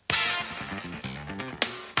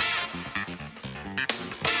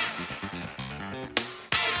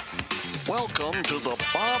Welcome to the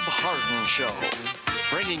Bob Harden Show,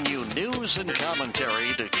 bringing you news and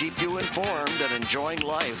commentary to keep you informed and enjoying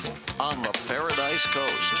life on the Paradise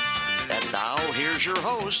Coast. And now, here's your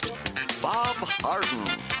host, Bob Harden.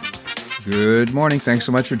 Good morning. Thanks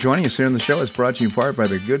so much for joining us here on the show. It's brought to you in part by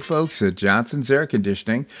the good folks at Johnson's Air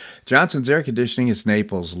Conditioning. Johnson's Air Conditioning is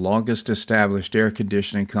Naples' longest established air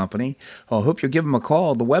conditioning company. I hope you'll give them a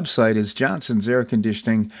call. The website is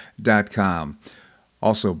johnsonsairconditioning.com.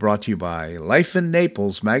 Also brought to you by Life in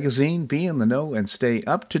Naples magazine. Be in the know and stay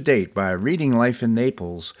up to date by reading Life in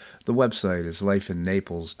Naples. The website is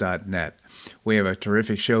lifeinnaples.net. We have a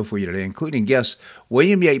terrific show for you today, including guest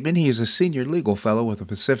William Yateman. He is a senior legal fellow with the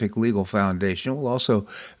Pacific Legal Foundation. We'll also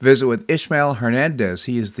visit with Ishmael Hernandez.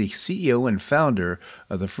 He is the CEO and founder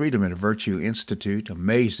of the Freedom and Virtue Institute.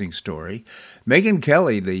 Amazing story. Megan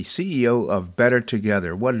Kelly, the CEO of Better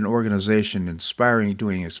Together. What an organization,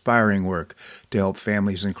 doing inspiring work to help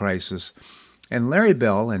families in crisis. And Larry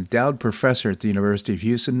Bell, endowed professor at the University of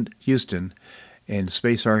Houston in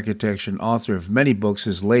space architecture and author of many books.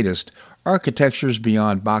 His latest, Architectures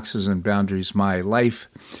Beyond Boxes and Boundaries, My Life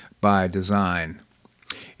by Design.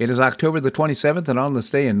 It is October the 27th, and on this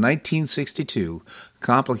day in 1962,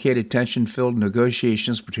 complicated tension-filled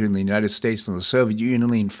negotiations between the United States and the Soviet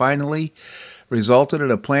Union finally resulted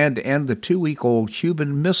in a plan to end the 2-week-old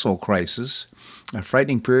Cuban Missile Crisis, a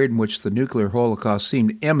frightening period in which the nuclear holocaust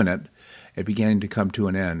seemed imminent and beginning to come to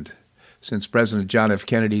an end. Since President John F.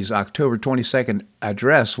 Kennedy's October 22nd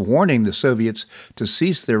address warning the Soviets to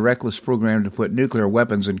cease their reckless program to put nuclear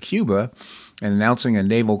weapons in Cuba and announcing a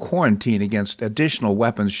naval quarantine against additional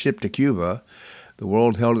weapons shipped to Cuba, the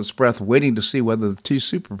world held its breath waiting to see whether the two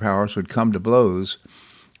superpowers would come to blows.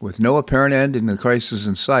 With no apparent end in the crisis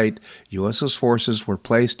in sight, U.S. forces were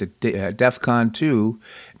placed at DEFCON 2,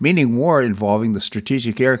 meaning war involving the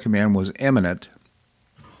Strategic Air Command was imminent.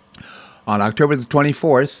 On October the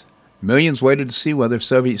 24th, millions waited to see whether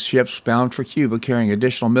Soviet ships bound for Cuba carrying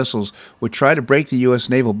additional missiles would try to break the U.S.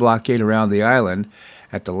 naval blockade around the island.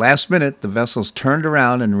 At the last minute, the vessels turned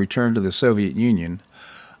around and returned to the Soviet Union.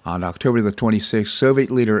 On October the 26th, Soviet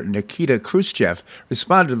leader Nikita Khrushchev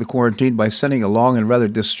responded to the quarantine by sending a long and rather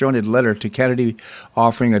disjointed letter to Kennedy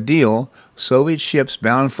offering a deal. Soviet ships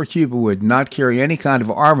bound for Cuba would not carry any kind of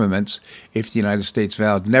armaments if the United States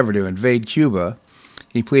vowed never to invade Cuba.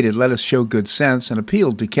 He pleaded, "Let us show good sense," and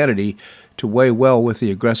appealed to Kennedy to weigh well with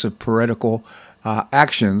the aggressive piratical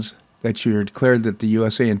actions that you declared that the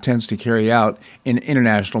USA intends to carry out in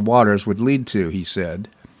international waters would lead to, he said.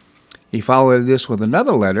 He followed this with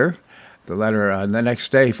another letter, the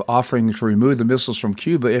next day offering to remove the missiles from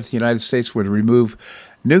Cuba if the United States would remove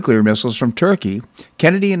nuclear missiles from Turkey.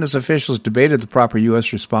 Kennedy and his officials debated the proper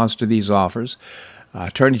U.S. response to these offers.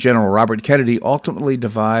 Attorney General Robert Kennedy ultimately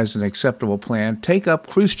devised an acceptable plan, take up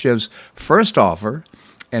Khrushchev's first offer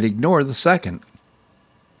and ignore the second.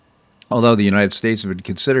 Although the United States had been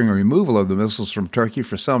considering a removal of the missiles from Turkey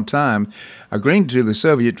for some time, agreeing to the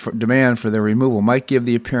Soviet demand for their removal might give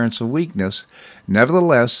the appearance of weakness.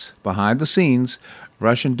 Nevertheless, behind the scenes,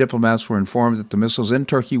 Russian diplomats were informed that the missiles in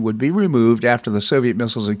Turkey would be removed after the Soviet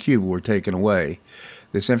missiles in Cuba were taken away.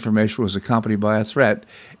 This information was accompanied by a threat.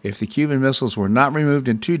 If the Cuban missiles were not removed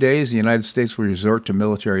in 2 days, the United States would resort to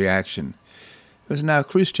military action. It was now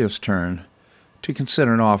Khrushchev's turn to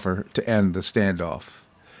consider an offer to end the standoff.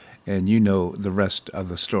 And you know the rest of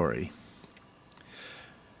the story.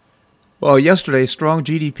 Well, yesterday, strong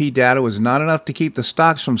GDP data was not enough to keep the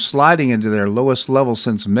stocks from sliding into their lowest level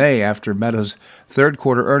since May after Meta's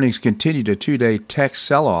third-quarter earnings continued a 2-day tech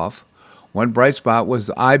sell-off. One bright spot was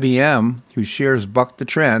IBM, whose shares bucked the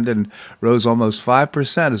trend and rose almost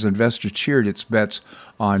 5% as investors cheered its bets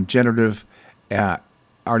on generative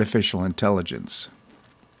artificial intelligence.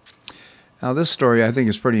 Now, this story I think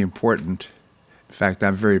is pretty important. In fact,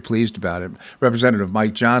 I'm very pleased about it. Representative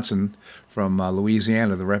Mike Johnson from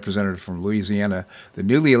Louisiana, the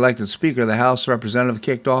newly elected Speaker of the House of Representatives,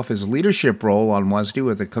 kicked off his leadership role on Wednesday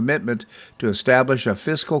with a commitment to establish a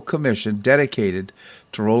fiscal commission dedicated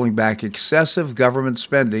to rolling back excessive government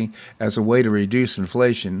spending as a way to reduce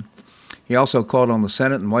inflation. He also called on the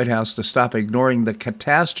Senate and White House to stop ignoring the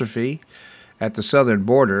catastrophe at the southern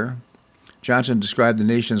border. Johnson described the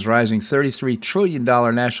nation's rising $33 trillion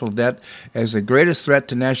national debt as the greatest threat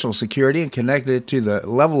to national security and connected it to the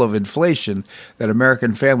level of inflation that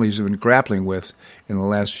American families have been grappling with in the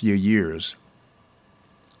last few years.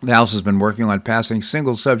 The House has been working on passing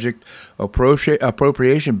single-subject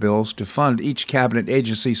appropriation bills to fund each cabinet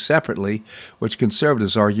agency separately, which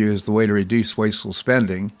conservatives argue is the way to reduce wasteful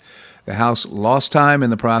spending. The House lost time in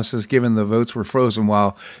the process given the votes were frozen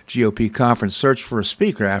while GOP conference searched for a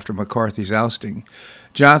speaker after McCarthy's ousting.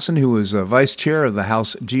 Johnson, who was vice chair of the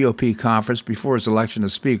House GOP conference before his election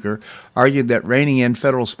as Speaker, argued that reining in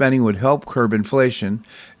federal spending would help curb inflation.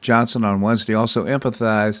 Johnson on Wednesday also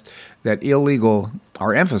emphasized, that illegal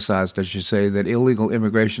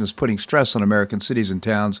immigration is putting stress on American cities and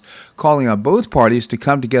towns, calling on both parties to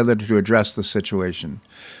come together to address the situation.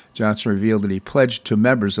 Johnson revealed that he pledged to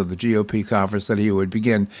members of the GOP conference that he would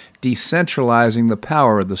begin decentralizing the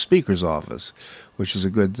power of the Speaker's office, which is a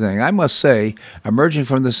good thing. I must say, emerging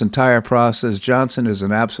from this entire process, Johnson is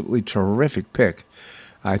an absolutely terrific pick,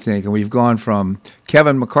 I think. And we've gone from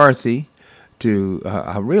Kevin McCarthy to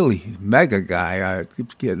a really mega guy.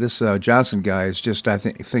 This Johnson guy is just, I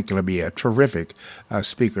think going to be a terrific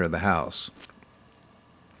Speaker of the House.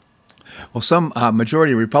 Well, some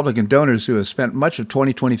majority Republican donors who have spent much of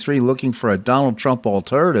 2023 looking for a Donald Trump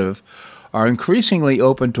alternative are increasingly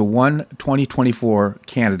open to one 2024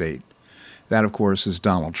 candidate. That, of course, is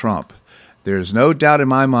Donald Trump. There's no doubt in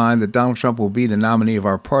my mind that Donald Trump will be the nominee of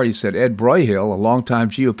our party, said Ed Broyhill, a longtime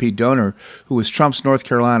GOP donor who was Trump's North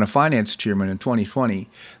Carolina finance chairman in 2020.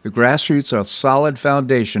 The grassroots are a solid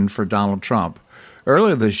foundation for Donald Trump.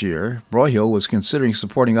 Earlier this year, Broyhill was considering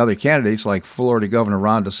supporting other candidates like Florida Governor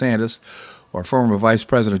Ron DeSantis or former Vice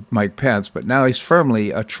President Mike Pence, but now he's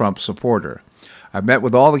firmly a Trump supporter. I've met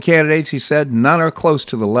with all the candidates, he said. None are close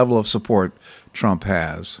to the level of support Trump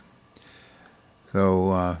has.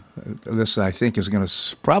 So this, I think, is going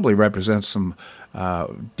to probably represent some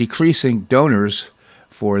decreasing donors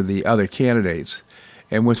for the other candidates.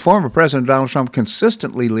 And with former President Donald Trump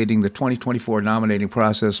consistently leading the 2024 nominating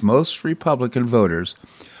process, most Republican voters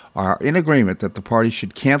are in agreement that the party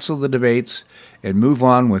should cancel the debates and move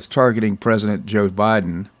on with targeting President Joe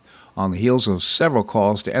Biden. On the heels of several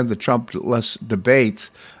calls to end the Trump-less debates,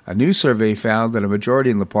 a new survey found that a majority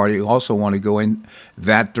in the party also want to go in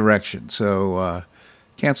that direction. So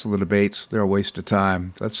cancel the debates. They're a waste of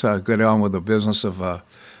time. Let's get on with the business of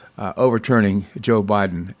overturning Joe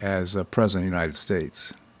Biden as President of the United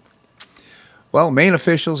States. Well, Maine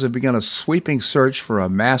officials have begun a sweeping search for a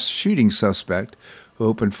mass shooting suspect who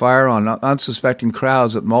opened fire on unsuspecting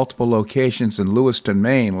crowds at multiple locations in Lewiston,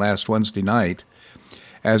 Maine last Wednesday night.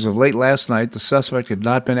 As of late last night, the suspect had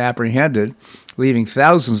not been apprehended, leaving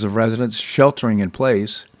thousands of residents sheltering in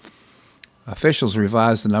place. Officials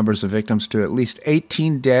revised the numbers of victims to at least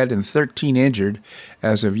 18 dead and 13 injured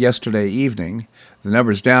as of yesterday evening. The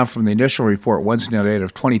number is down from the initial report Wednesday night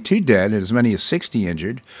of 22 dead and as many as 60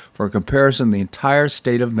 injured. For comparison, the entire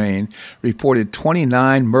state of Maine reported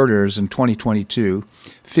 29 murders in 2022,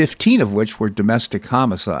 15 of which were domestic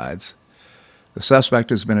homicides. The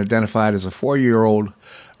suspect has been identified as a 4-year-old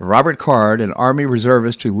Robert Card, an Army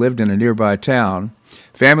reservist who lived in a nearby town.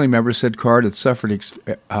 Family members said Card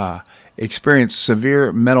had experienced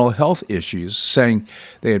severe mental health issues, saying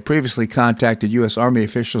they had previously contacted U.S. Army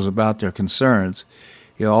officials about their concerns.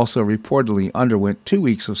 He also reportedly underwent 2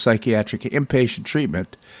 weeks of psychiatric inpatient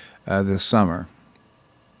treatment this summer.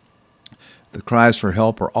 The cries for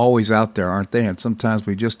help are always out there, aren't they? And sometimes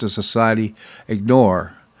we just as a society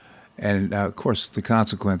ignore. And, of course, the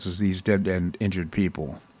consequences, these dead and injured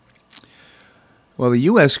people. Well, the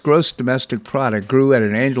U.S. gross domestic product grew at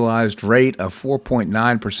an annualized rate of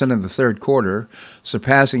 4.9% in the third quarter,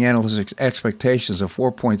 surpassing analysts' expectations of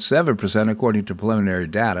 4.7% according to preliminary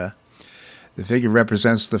data. The figure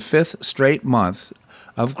represents the fifth straight month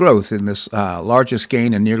of growth in this largest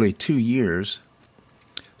gain in nearly 2 years.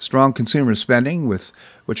 Strong consumer spending,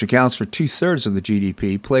 which accounts for 2/3 of the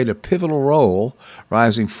GDP, played a pivotal role,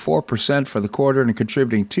 rising 4% for the quarter and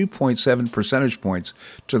contributing 2.7 percentage points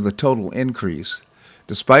to the total increase.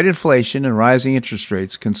 Despite inflation and rising interest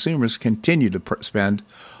rates, consumers continue to spend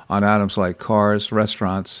on items like cars,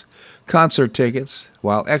 restaurants, concert tickets,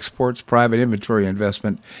 while exports, private inventory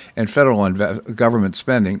investment, and federal government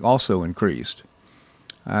spending also increased.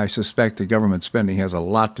 I suspect the government spending has a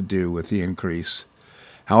lot to do with the increase.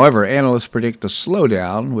 However, analysts predict a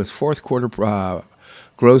slowdown, with fourth quarter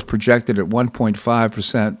growth projected at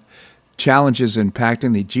 1.5%. Challenges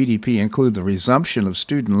impacting the GDP include the resumption of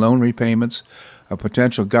student loan repayments, a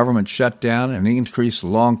potential government shutdown, and increased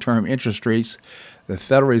long-term interest rates. The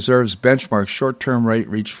Federal Reserve's benchmark short-term rate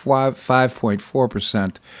reached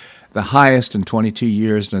 5.4%, the highest in 22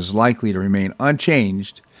 years, and is likely to remain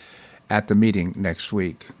unchanged at the meeting next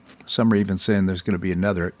week. Some are even saying there's going to be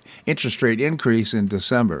another interest rate increase in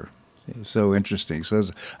December. So interesting. So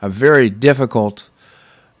it's a very difficult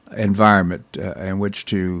environment in which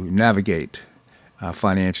to navigate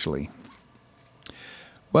financially.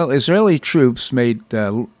 Well, Israeli troops made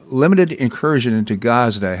limited incursion into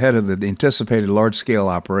Gaza ahead of the anticipated large-scale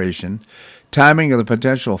operation. Timing of the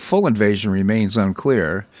potential full invasion remains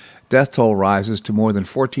unclear. death toll rises to more than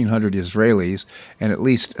 1,400 Israelis and at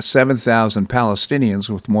least 7,000 Palestinians,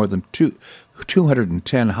 with more than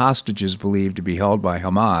 210 hostages believed to be held by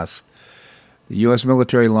Hamas. The U.S.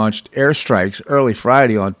 military launched airstrikes early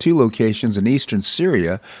Friday on 2 locations in eastern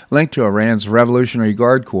Syria linked to Iran's Revolutionary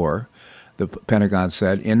Guard Corps, the Pentagon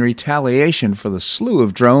said, in retaliation for the slew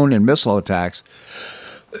of drone and missile attacks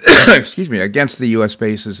against the U.S.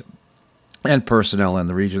 bases and personnel in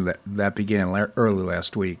the region that began early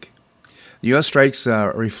last week. The U.S. strikes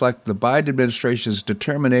reflect the Biden administration's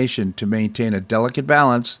determination to maintain a delicate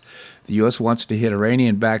balance. The U.S. wants to hit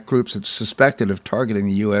Iranian-backed groups that's suspected of targeting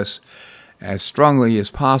the U.S. as strongly as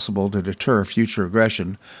possible to deter future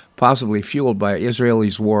aggression, possibly fueled by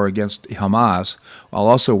Israel's war against Hamas, while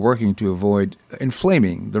also working to avoid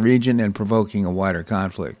inflaming the region and provoking a wider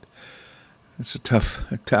conflict. It's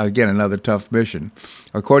another tough mission.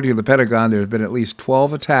 According to the Pentagon, there have been at least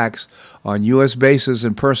 12 attacks on U.S. bases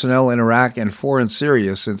and personnel in Iraq and 4 in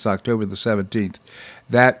Syria since October the 17th.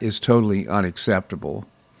 That is totally unacceptable.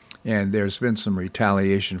 And there's been some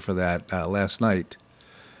retaliation for that last night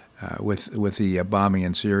with the bombing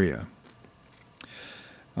in Syria.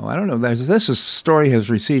 Oh, I don't know. This story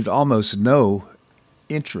has received almost no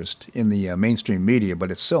interest in the mainstream media,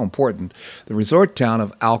 but it's so important. The resort town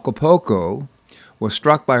of Acapulco was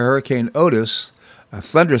struck by Hurricane Otis, a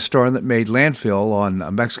thunderstorm that made landfall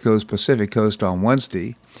on Mexico's Pacific coast on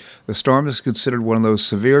Wednesday. The storm is considered one of those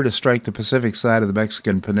severe to strike the Pacific side of the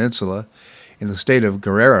Mexican peninsula in the state of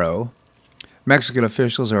Guerrero. Mexican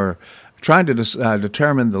officials are trying to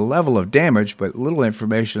determine the level of damage, but little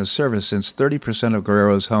information has surfaced since 30% of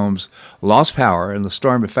Guerrero's homes lost power and the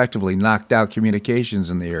storm effectively knocked out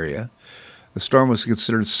communications in the area. The storm was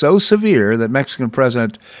considered so severe that Mexican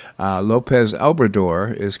President López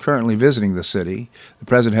Obrador is currently visiting the city. The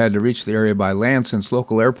president had to reach the area by land since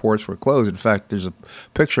local airports were closed. In fact, there's a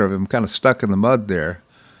picture of him kind of stuck in the mud there.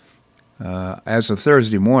 As of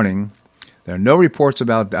Thursday morning, there are no reports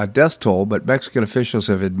about a death toll, but Mexican officials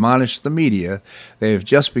have admonished the media they have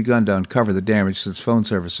just begun to uncover the damage since phone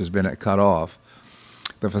service has been cut off.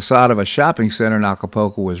 The facade of a shopping center in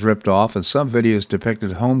Acapulco was ripped off, and some videos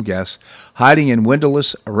depicted home guests hiding in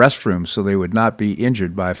windowless restrooms so they would not be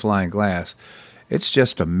injured by flying glass. It's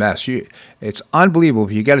just a mess. It's unbelievable.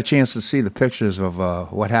 If you get a chance to see the pictures of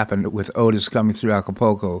what happened with Otis coming through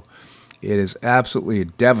Acapulco, it is absolutely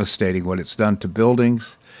devastating what it's done to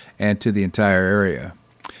buildings and to the entire area.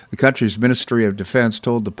 The country's Ministry of Defense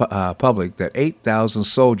told the public that 8,000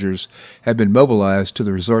 soldiers had been mobilized to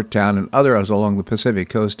the resort town and others along the Pacific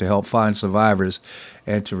coast to help find survivors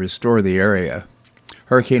and to restore the area.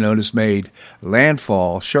 Hurricane Otis made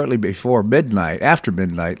landfall shortly after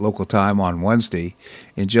midnight local time on Wednesday.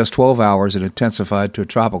 In just 12 hours, it intensified to a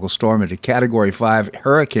tropical storm and a Category 5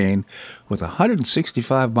 hurricane with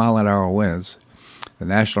 165-mile-an-hour winds. The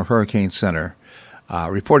National Hurricane Center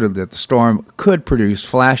reported that the storm could produce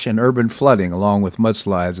flash and urban flooding along with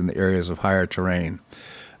mudslides in the areas of higher terrain.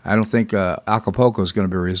 I don't think Acapulco is going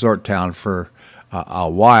to be a resort town for a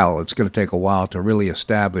while. It's going to take a while to really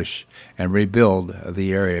establish and rebuild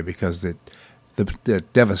the area because the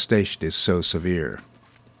devastation is so severe.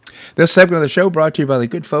 This segment of the show brought to you by the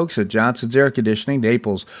good folks at Johnson's Air Conditioning,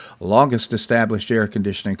 Naples' longest established air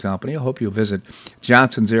conditioning company. I hope you'll visit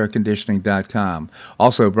johnsonsairconditioning.com.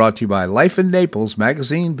 Also brought to you by Life in Naples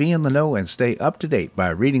magazine. Be in the know and stay up to date by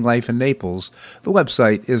reading Life in Naples. The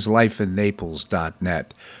website is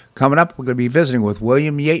lifeinnaples.net. Coming up, we're going to be visiting with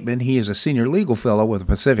William Yateman. He is a senior legal fellow with the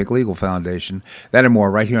Pacific Legal Foundation. That and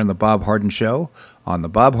more right here on The Bob Harden Show on the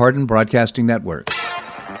Bob Harden Broadcasting Network.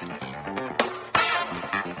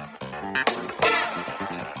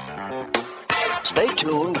 Stay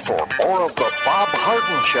tuned for more of The Bob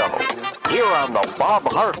Harden Show here on the Bob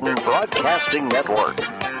Harden Broadcasting Network.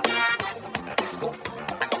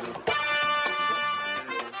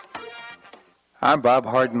 I'm Bob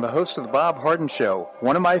Harden, the host of The Bob Harden Show.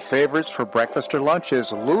 One of my favorites for breakfast or lunch is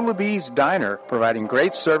Lulabee's Diner, providing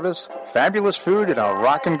great service, fabulous food, and a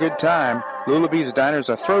rockin' good time. Lulabee's Diner is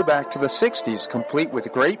a throwback to the 60s, complete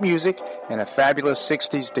with great music and a fabulous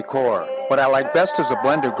 60s decor. What I like best is a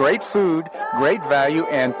blend of great food, great value,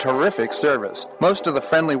 and terrific service. Most of the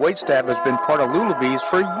friendly waitstaff has been part of Lulabee's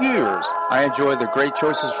for years. I enjoy the great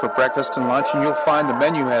choices for breakfast and lunch, and you'll find the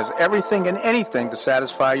menu has everything and anything to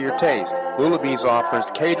satisfy your taste. Lulabee's offers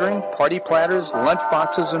catering, party platters, lunch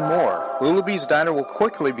boxes, and more. Lulabee's Diner will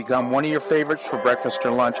quickly become one of your favorites for breakfast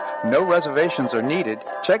or lunch. No reservations are needed.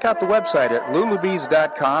 Check out the website at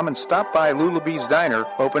lulabees.com and stop by Lulabee's Diner,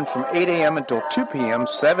 open from 8 a.m. until 2 p.m.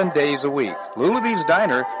 7 days a week. Lulabee's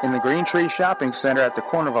Diner in the Green Tree Shopping Center at the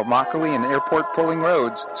corner of Immokalee and Airport Pulling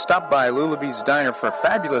Roads. Stop by Lulabee's Diner for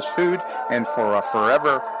fabulous food and for a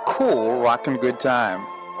forever cool rockin' good time.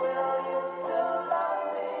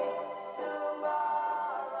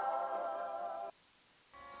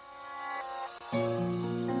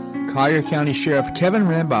 Collier County Sheriff Kevin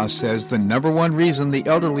Rambaugh says the number one reason the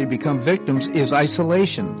elderly become victims is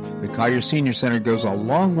isolation. The Collier Senior Center goes a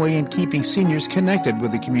long way in keeping seniors connected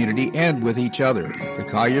with the community and with each other. The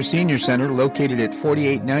Collier Senior Center, located at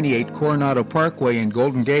 4898 Coronado Parkway in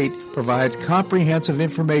Golden Gate, provides comprehensive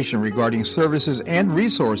information regarding services and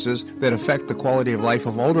resources that affect the quality of life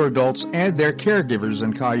of older adults and their caregivers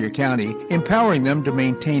in Collier County, empowering them to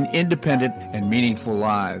maintain independent and meaningful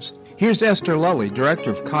lives. Here's Esther Lully, Director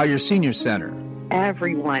of Collier Senior Center.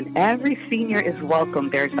 Everyone, every senior is welcome.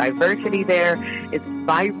 There's diversity there. It's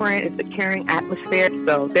vibrant. It's a caring atmosphere.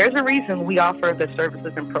 So there's a reason we offer the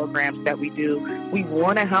services and programs that we do. We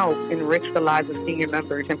want to help enrich the lives of senior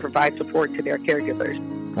members and provide support to their caregivers.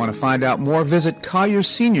 Want to find out more? Visit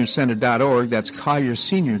CollierSeniorCenter.org. That's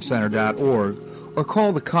CollierSeniorCenter.org. Or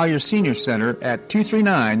call the Collier Senior Center at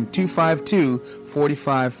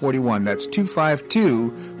 239-252-4541. That's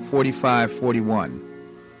 252-4541.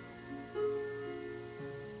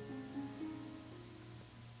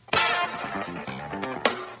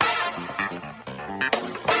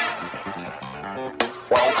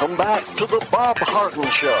 Welcome back to the Bob Harden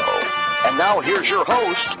Show. And now here's your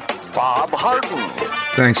host, Bob Harden.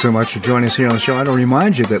 Thanks so much for joining us here on the show. I want to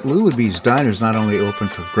remind you that Lulabee's Diner is not only open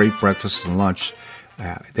for great breakfast and lunch,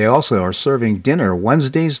 they also are serving dinner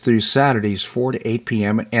Wednesdays through Saturdays, 4 to 8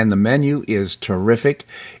 p.m., and the menu is terrific.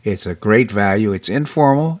 It's a great value. It's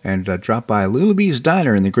informal, and drop by Lulabee's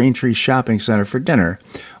Diner in the Green Tree Shopping Center for dinner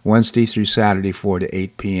Wednesday through Saturday, 4 to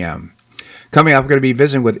 8 p.m. Coming up, we're going to be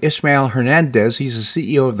visiting with Ishmael Hernandez. He's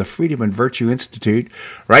the CEO of the Freedom and Virtue Institute.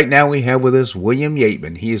 Right now we have with us William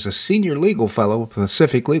Yateman. He is a senior legal fellow with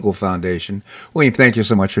Pacific Legal Foundation. William, thank you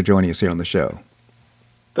so much for joining us here on the show.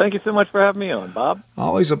 Thank you so much for having me on, Bob.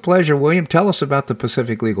 Always a pleasure. William, tell us about the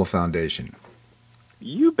Pacific Legal Foundation.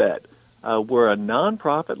 You bet. We're a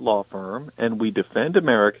nonprofit law firm, and we defend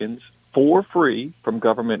Americans for free from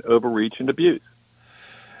government overreach and abuse.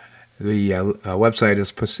 The website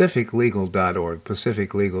is pacificlegal.org,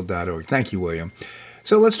 pacificlegal.org. Thank you, William.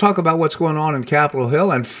 So let's talk about what's going on in Capitol Hill.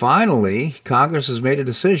 And finally, Congress has made a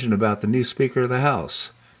decision about the new Speaker of the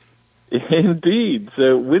House. Indeed.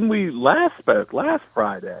 So when we last spoke, last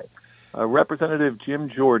Friday, Representative Jim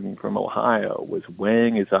Jordan from Ohio was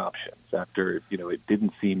weighing his options after, it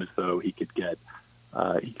didn't seem as though he could get,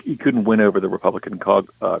 he couldn't win over the Republican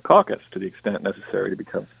caucus to the extent necessary to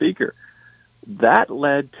become Speaker. That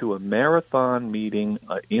led to a marathon meeting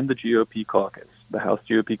in the GOP caucus, the House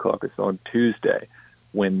GOP caucus, on Tuesday,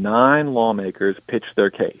 when 9 lawmakers pitched their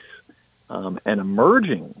case. And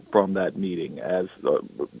emerging from that meeting as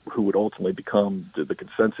who would ultimately become the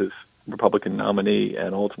consensus Republican nominee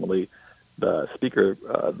and ultimately the Speaker,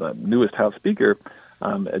 the newest House Speaker,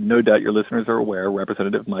 and no doubt your listeners are aware,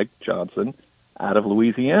 Representative Mike Johnson out of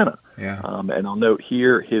Louisiana. Yeah. And I'll note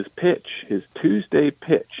here his Tuesday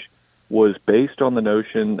pitch, was based on the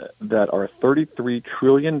notion that our $33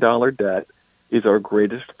 trillion debt is our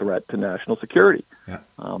greatest threat to national security. Yeah.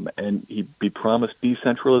 And he promised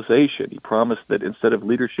decentralization. He promised that instead of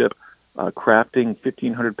leadership crafting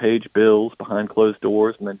 1,500-page bills behind closed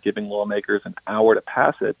doors and then giving lawmakers an hour to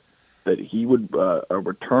pass it, that he would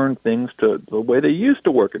return things to the way they used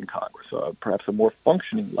to work in Congress, perhaps a more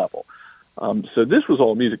functioning level. So this was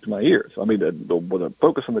all music to my ears. I mean, the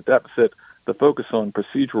focus on the deficit, the focus on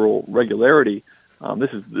procedural regularity,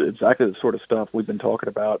 this is exactly the sort of stuff we've been talking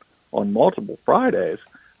about on multiple Fridays.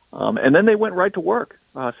 And then they went right to work.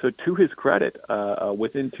 So to his credit,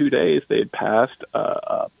 within 2 days, they had passed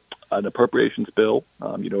an appropriations bill.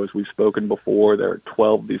 As we've spoken before, there are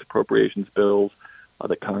 12 of these appropriations bills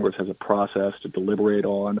that Congress has a process to deliberate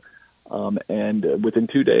on. And within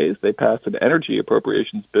 2 days, they passed an energy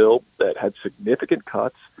appropriations bill that had significant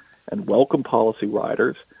cuts and welcome policy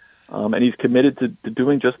riders. And he's committed to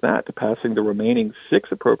doing just that, to passing the remaining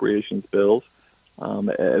 6 appropriations bills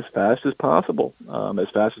as fast as possible, as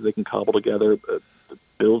fast as they can cobble together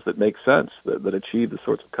bills that make sense, that achieve the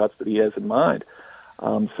sorts of cuts that he has in mind.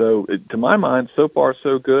 So to my mind, so far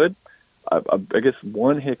so good. I guess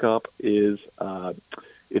one hiccup is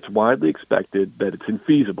it's widely expected that it's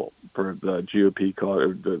infeasible for the GOP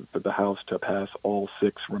for the House to pass all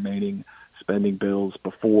 6 remaining spending bills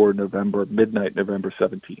before midnight November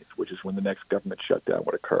 17th, which is when the next government shutdown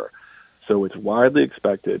would occur. So it's widely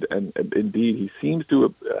expected, and indeed he seems to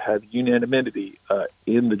have had unanimity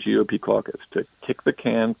in the GOP caucus to kick the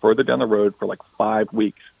can further down the road for like 5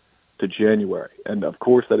 weeks to January. And of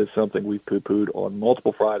course, that is something we've poo-pooed on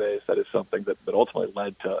multiple Fridays. That is something that ultimately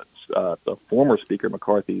led to the former Speaker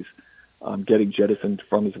McCarthy's getting jettisoned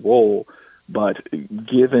from his role. But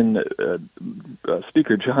given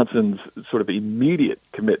Speaker Johnson's sort of immediate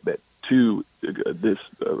commitment to this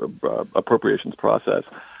appropriations process,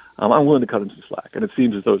 I'm willing to cut him some slack, and it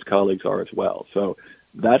seems as though his colleagues are as well. So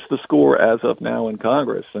that's the score as of now in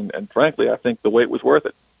Congress, and frankly, I think the wait was worth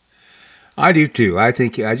it. I do too. I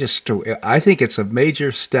think it's a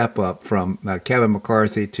major step up from Kevin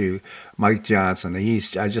McCarthy to Mike Johnson.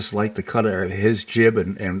 I just like the cut of his jib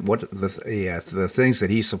and what the things that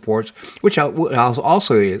he supports, which I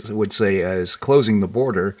also would say is closing the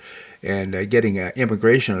border and getting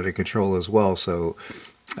immigration under control as well. So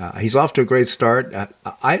he's off to a great start.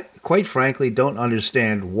 I quite frankly don't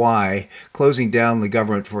understand why closing down the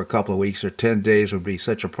government for a couple of weeks or 10 days would be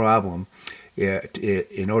such a problem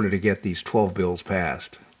in order to get these 12 bills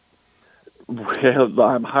passed. Well,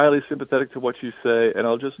 I'm highly sympathetic to what you say, and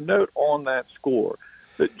I'll just note on that score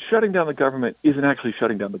that shutting down the government isn't actually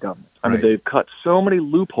shutting down the government. I mean, they've cut so many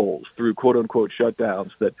loopholes through quote-unquote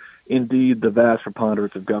shutdowns that indeed the vast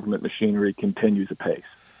preponderance of government machinery continues apace.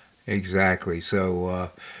 Exactly.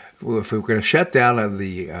 So if we're going to shut down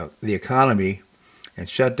the economy and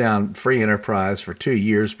shut down free enterprise for 2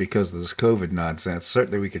 years because of this COVID nonsense,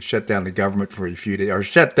 certainly we could shut down the government for a few days, or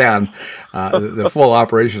shut down the full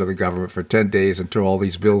operation of the government for 10 days until all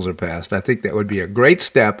these bills are passed. I think that would be a great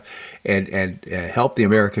step and help the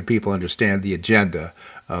American people understand the agenda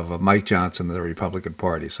of Mike Johnson and the Republican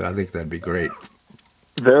Party. So I think that'd be great.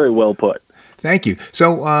 Very well put. Thank you.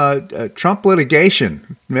 So Trump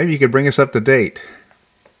litigation, maybe you could bring us up to date.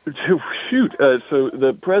 Shoot. So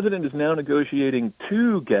the president is now negotiating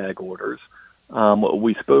 2 gag orders.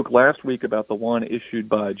 We spoke last week about the one issued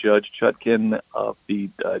by Judge Chutkin of the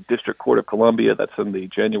District Court of Columbia. That's in the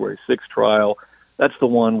January 6th trial. That's the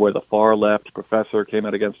one where the far-left professor came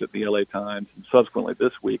out against it in the LA Times. And subsequently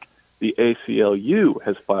this week, the ACLU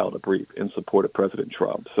has filed a brief in support of President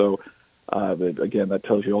Trump. So, again, that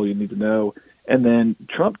tells you all you need to know. And then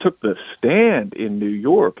Trump took the stand in New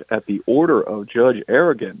York at the order of Judge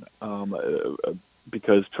Aragon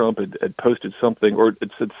because Trump had posted something or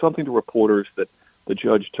had said something to reporters that the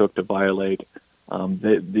judge took to violate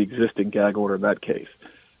the existing gag order in that case.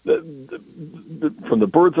 From the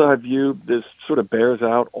bird's eye view, this sort of bears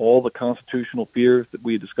out all the constitutional fears that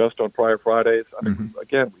we discussed on prior Fridays. I mean,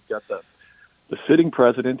 again, we've got the sitting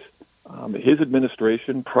president, his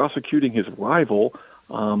administration prosecuting his rival,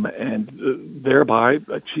 and thereby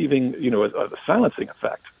achieving, a silencing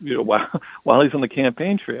effect, while he's on the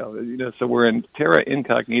campaign trail. So we're in terra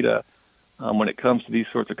incognita when it comes to these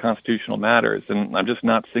sorts of constitutional matters, and I'm just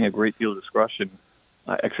not seeing a great deal of discretion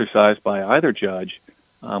exercised by either judge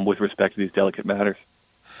with respect to these delicate matters.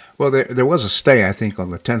 Well, there was a stay, I think,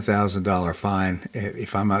 on the $10,000 fine,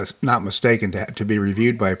 if I'm not mistaken, to be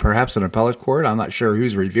reviewed by perhaps an appellate court. I'm not sure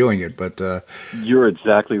who's reviewing it, but you're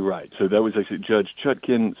exactly right. So that was actually Judge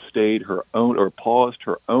Chutkin stayed her own or paused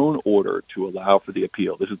her own order to allow for the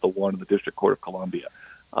appeal. This is the one in the District Court of Columbia.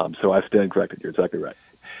 So I stand corrected. You're exactly right.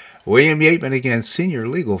 William Yateman, again, Senior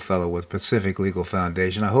Legal Fellow with Pacific Legal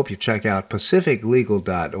Foundation. I hope you check out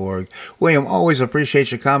pacificlegal.org. William, always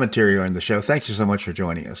appreciate your commentary on the show. Thank you so much for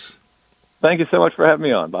joining us. Thank you so much for having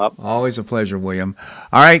me on, Bob. Always a pleasure, William.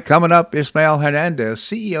 All right, coming up, Ismael Hernandez,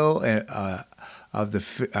 CEO of the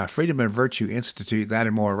Freedom and Virtue Institute. That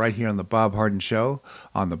and more right here on The Bob Harden Show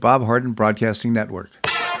on the Bob Harden Broadcasting Network.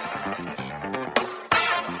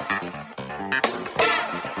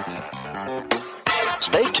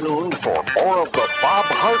 Stay tuned for more of The Bob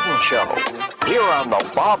Harden Show here on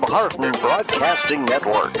the Bob Harden Broadcasting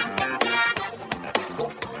Network.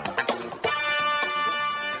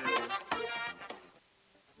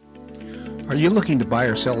 Are you looking to buy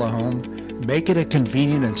or sell a home? Make it a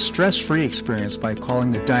convenient and stress-free experience by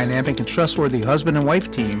calling the dynamic and trustworthy husband and wife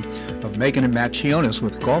team of Megan and Matt Chionis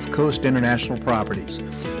with Gulf Coast International Properties.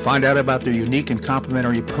 Find out about their unique and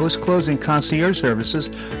complimentary post-closing concierge services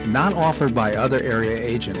not offered by other area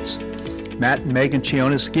agents. Matt and Megan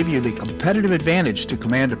Chionis give you the competitive advantage to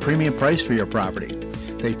command a premium price for your property.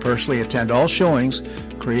 They personally attend all showings,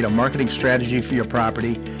 create a marketing strategy for your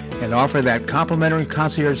property, and offer that complimentary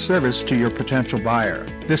concierge service to your potential buyer.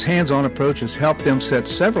 This hands-on approach has helped them set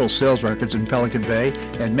several sales records in Pelican Bay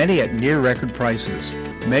and many at near record prices.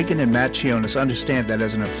 Megan and Matt Chionis understand that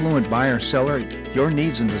as an affluent buyer-seller, your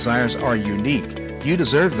needs and desires are unique. You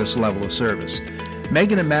deserve this level of service.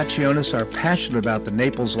 Megan and Matt Chionis are passionate about the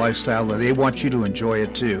Naples lifestyle, and they want you to enjoy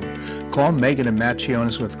it too. Call Megan and Matt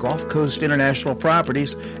Chionis with Gulf Coast International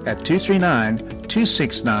Properties at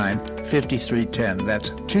 239-269-5310.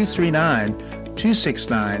 That's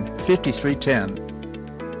 239-269-5310.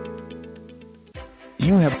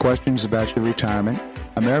 You have questions about your retirement?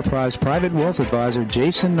 Ameriprise Private Wealth Advisor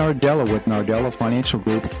Jason Nardella with Nardella Financial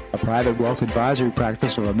Group, a private wealth advisory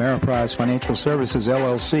practice of Ameriprise Financial Services,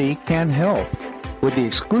 LLC, can help. With the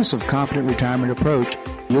exclusive Confident Retirement Approach,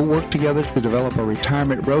 you'll work together to develop a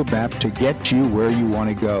retirement roadmap to get you where you want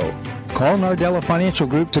to go. Call Nardella Financial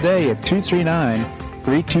Group today at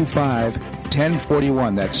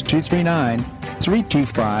 239-325-1041. That's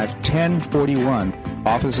 239-325-1041.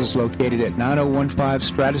 Office is located at 9015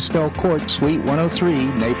 Stratosdale Court, Suite 103,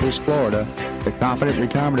 Naples, Florida. The Confident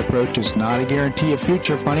Retirement Approach is not a guarantee of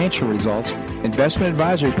future financial results. Investment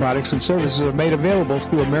advisory products and services are made available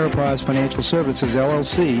through Ameriprise Financial Services,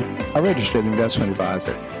 LLC, a registered investment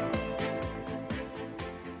advisor.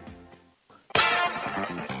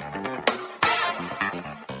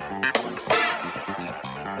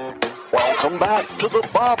 Welcome back to the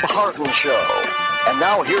Bob Harden Show. And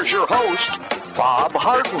now here's your host, Bob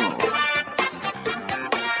Harden.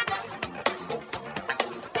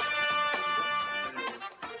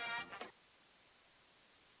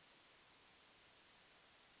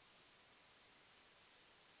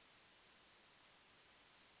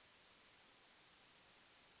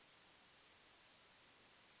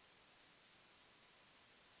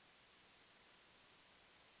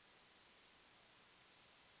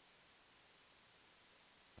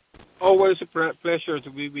 Always a pleasure to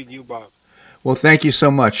be with you, Bob. Well, thank you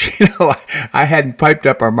so much. I hadn't piped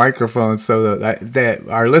up our microphone so that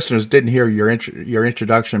our listeners didn't hear your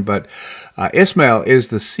introduction, but Ismail is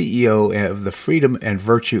the CEO of the Freedom and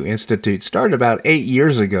Virtue Institute. Started about 8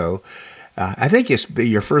 years ago. I think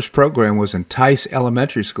your first program was in Tice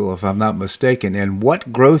Elementary School, if I'm not mistaken. And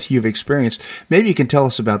what growth you've experienced. Maybe you can tell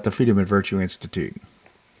us about the Freedom and Virtue Institute.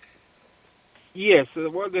 Yes,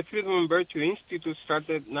 well, the Freedom and Virtue Institute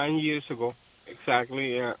started 9 years ago,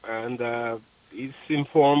 exactly, and it's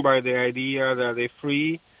informed by the idea that a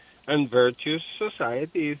free and virtuous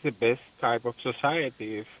society is the best type of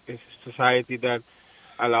society. It's a society that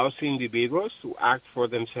allows individuals to act for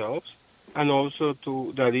themselves, and also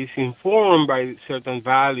that is informed by certain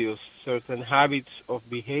values, certain habits of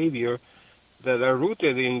behavior that are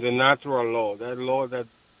rooted in the natural law, that law that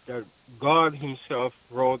God himself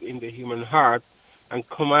wrote in the human heart and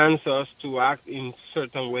commands us to act in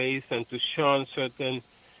certain ways and to shun certain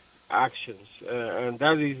actions. And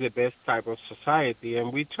that is the best type of society.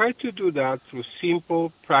 And we try to do that through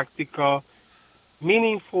simple, practical,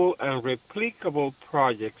 meaningful, and replicable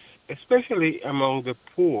projects, especially among the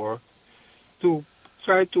poor, to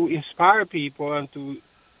try to inspire people and to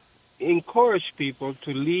encourage people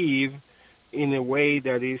to live in a way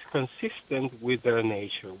that is consistent with their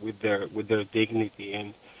nature, with their dignity.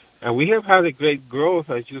 And we have had a great growth,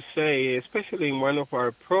 as you say, especially in one of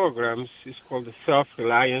our programs. It's called the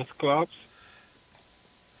Self-Reliance Clubs.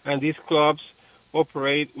 And these clubs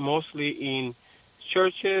operate mostly in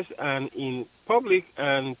churches and in public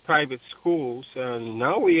and private schools. And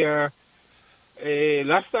now we are,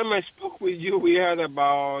 last time I spoke with you, we had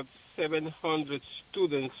about 700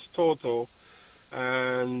 students total.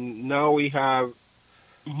 And now we have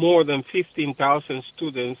more than 15,000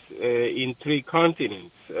 students in 3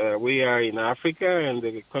 continents. We are in Africa and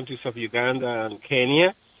the countries of Uganda and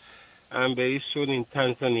Kenya, and very soon in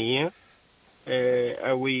Tanzania.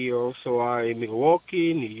 We also are in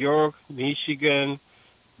Milwaukee, New York, Michigan.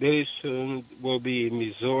 Very soon we'll be in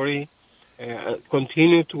Missouri.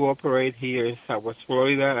 Continue to operate here in Southwest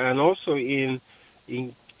Florida and also in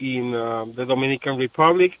the Dominican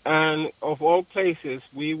Republic, and of all places,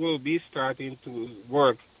 we will be starting to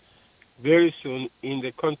work very soon in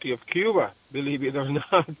the country of Cuba, believe it or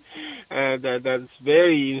not. That's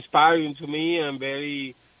very inspiring to me and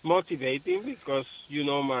very motivating because, you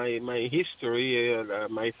know, my history.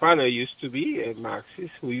 My father used to be a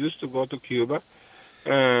Marxist who used to go to Cuba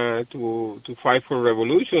to fight for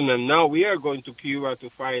revolution, and now we are going to Cuba to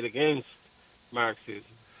fight against Marxism.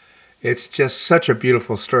 It's just such a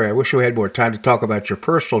beautiful story. I wish we had more time to talk about your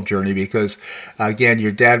personal journey because, again,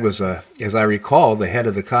 your dad was, as I recall, the head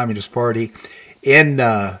of the Communist Party in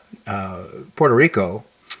Puerto Rico,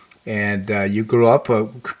 and you grew up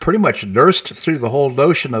pretty much nursed through the whole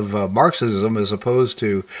notion of Marxism as opposed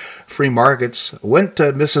to free markets. Went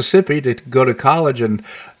to Mississippi to go to college and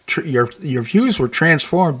your views were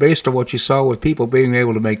transformed based on what you saw with people being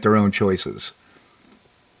able to make their own choices.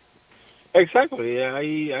 Exactly.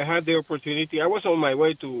 I had the opportunity. I was on my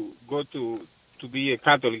way to go to be a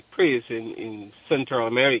Catholic priest in Central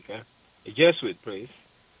America, a Jesuit priest,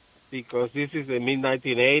 because this is the mid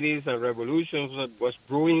 1980s and revolution was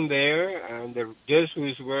brewing there, and the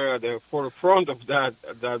Jesuits were at the forefront of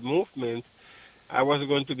that movement. I was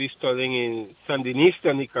going to be studying in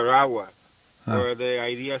Sandinista, Nicaragua, Huh. where the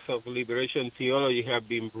ideas of liberation theology have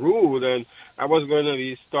been brewed, and I was going to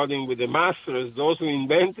be studying with the masters, those who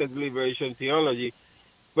invented liberation theology,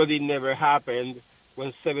 but it never happened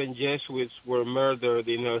when 7 Jesuits were murdered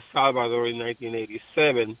in El Salvador in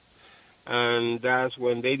 1987. And that's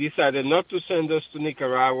when they decided not to send us to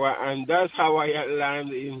Nicaragua, and that's how I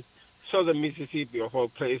landed in southern Mississippi, of all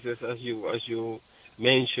places, as you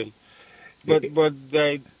mentioned. But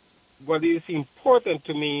what is important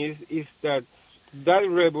to me is that that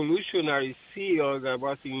revolutionary zeal that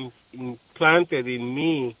was implanted in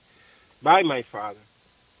me by my father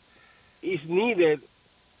is needed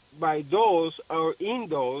by those or in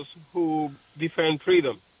those who defend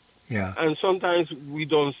freedom. Yeah. And sometimes we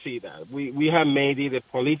don't see that. We have made it a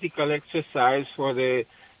political exercise for the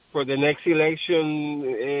next election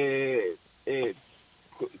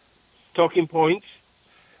talking points,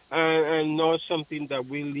 and not something that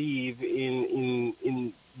we live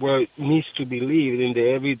in where it needs to be lived in the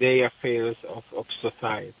everyday affairs of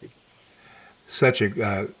society. Such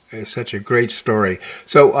a great story.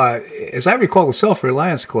 So, as I recall, the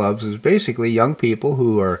self-reliance clubs is basically young people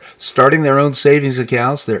who are starting their own savings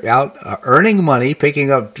accounts. They're out earning money, picking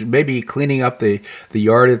up, maybe cleaning up the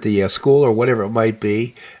yard at the school or whatever it might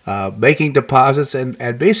be, making deposits,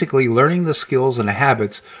 and basically learning the skills and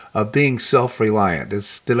habits of being self-reliant.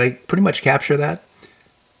 Did I pretty much capture that?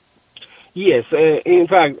 Yes, in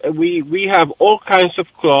fact, we have all kinds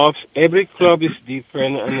of clubs. Every club is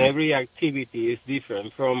different, and every activity is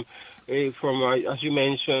different. From as you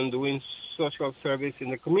mentioned, doing social service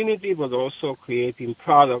in the community, but also creating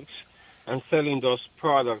products and selling those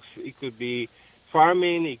products. It could be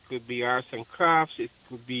farming, it could be arts and crafts, it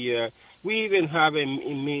could be. We even have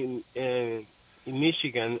in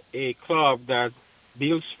Michigan a club that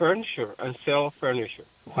builds furniture and sell furniture.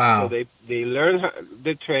 So Wow. they learn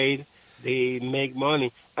the trade, they make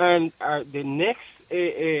money, and the next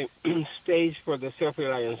stage for the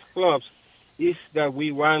self-reliance clubs is that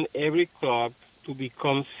we want every club to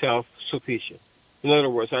become self-sufficient. In other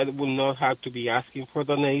words, I will not have to be asking for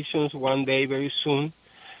donations one day very soon,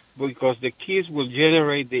 because the kids will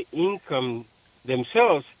generate the income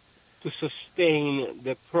themselves to sustain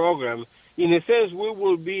the program. In a sense, we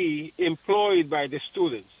will be employed by the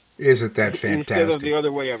students Isn't that instead of fantastic? the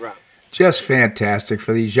other way around. Just fantastic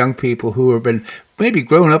for these young people who have been maybe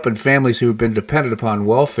grown up in families who have been dependent upon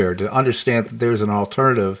welfare to understand that there's an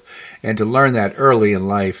alternative and to learn that early in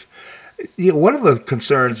life. One of the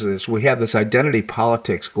concerns is we have this identity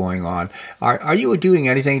politics going on. Are you doing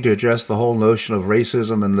anything to address the whole notion of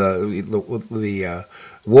racism and the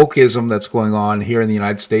wokeism that's going on here in the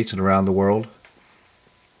United States and around the world?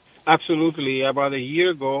 Absolutely. About a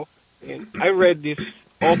year ago, I read this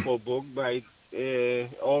awful book by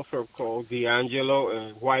author called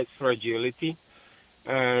D'Angelo, White Fragility,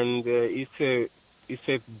 and it's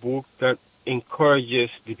a book that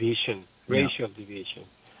encourages division, Yeah. racial division.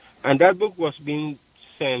 And that book was being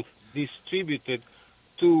sent, distributed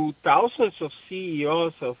to thousands of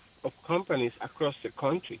CEOs of companies across the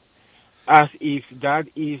country, as if that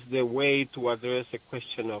is the way to address the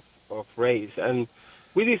question of race. And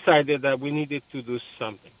we decided that we needed to do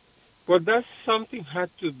something. But that something had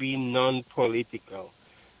to be non-political.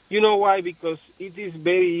 You know why? Because it is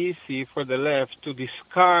very easy for the left to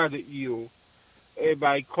discard you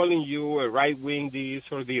by calling you a right wing, this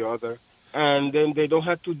or the other, and then they don't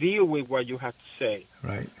have to deal with what you have to say.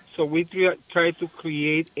 Right. So we try to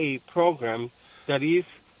create a program that is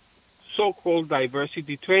so-called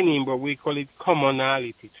diversity training, but we call it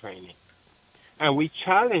commonality training. And we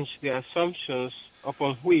challenge the assumptions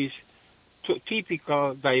upon which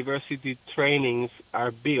typical diversity trainings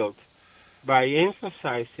are built by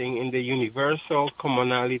emphasizing in the universal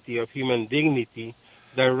commonality of human dignity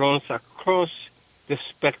that runs across the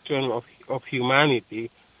spectrum of humanity,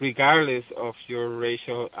 regardless of your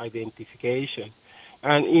racial identification,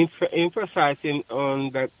 and emphasizing on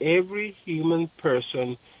that every human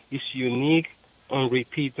person is unique,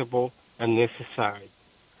 unrepeatable, and necessary.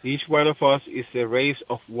 Each one of us is a race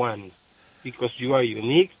of one, because you are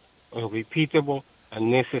unique, unrepeatable, and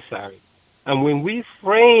necessary. And when we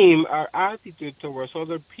frame our attitude towards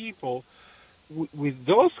other people with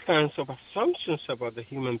those kinds of assumptions about the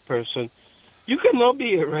human person, you cannot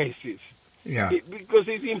be a racist. Yeah. Because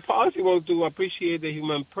it's impossible to appreciate the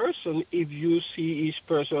human person if you see each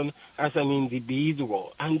person as an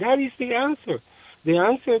individual. And that is the answer. The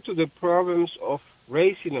answer to the problems of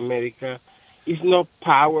race in America is not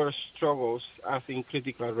power struggles as in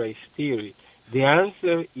critical race theory. The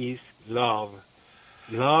answer is love.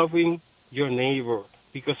 Loving your neighbor.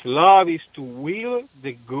 Because love is to will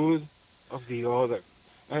the good of the other.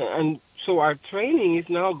 And so our training is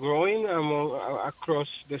now growing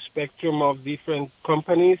across the spectrum of different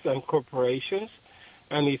companies and corporations.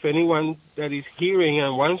 And if anyone that is hearing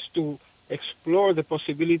and wants to explore the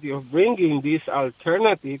possibility of bringing this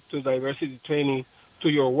alternative to diversity training to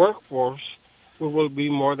your workforce, we will be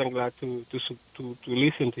more than glad to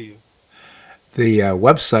listen to you. The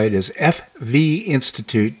website is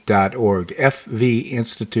fvinstitute.org,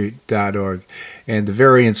 fvinstitute.org. And the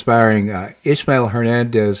very inspiring Ishmael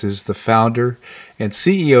Hernandez is the founder and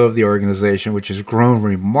CEO of the organization, which has grown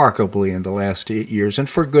remarkably in the last 8 years, and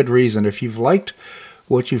for good reason. If you've liked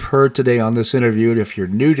what you've heard today on this interview, and if you're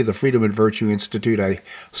new to the Freedom and Virtue Institute, I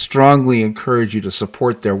strongly encourage you to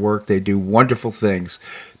support their work. They do wonderful things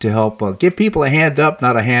to help give people a hand up,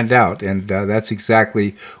 not a handout, and that's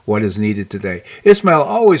exactly what is needed today. Ismail,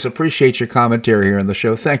 always appreciate your commentary here on the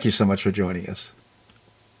show. Thank you so much for joining us.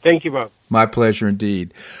 Thank you, Bob. My pleasure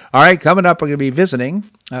indeed. All right, coming up, we're going to be visiting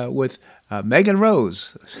with Megan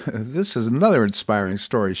Rose. This is another inspiring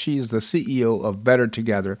story. She's the CEO of Better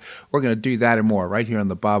Together. We're going to do that and more right here on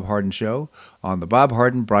The Bob Harden Show on the Bob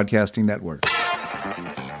Harden Broadcasting Network.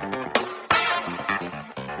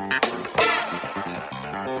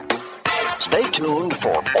 Stay tuned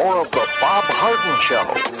for more of The Bob Harden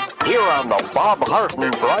Show here on the Bob Harden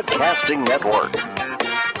Broadcasting Network.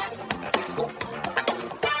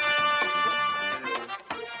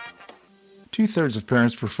 Two-thirds of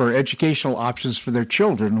parents prefer educational options for their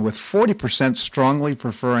children, with 40% strongly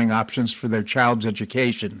preferring options for their child's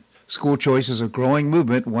education. School choice is a growing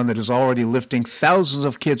movement, one that is already lifting thousands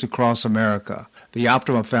of kids across America. The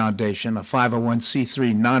Optima Foundation, a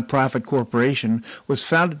 501c3 nonprofit corporation, was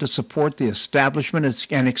founded to support the establishment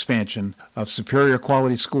and expansion of superior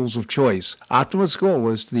quality schools of choice. Optima's goal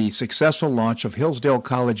was the successful launch of Hillsdale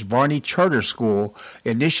College Varney Charter School,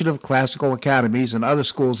 Initiative Classical Academies, and other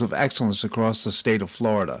schools of excellence across the state of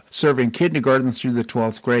Florida, serving kindergarten through the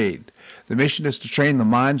 12th grade. The mission is to train the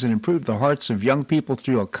minds and improve the hearts of young people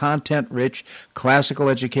through a content-rich classical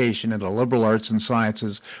education in the liberal arts and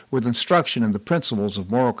sciences with instruction in the principles of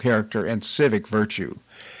moral character and civic virtue.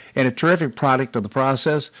 And a terrific product of the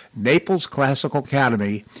process, Naples Classical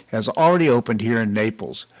Academy has already opened here in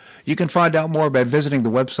Naples. You can find out more by visiting the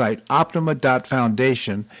website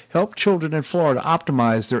optima.foundation. Help children in Florida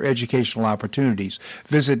optimize their educational opportunities.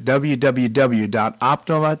 Visit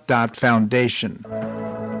www.optima.foundation.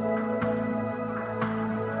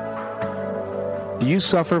 Do you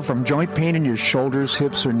suffer from joint pain in your shoulders,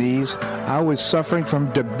 hips, or knees? I was suffering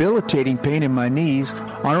from debilitating pain in my knees.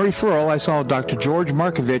 On a referral, I saw Dr. George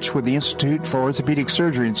Markovich with the Institute for Orthopedic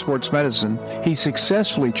Surgery and Sports Medicine. He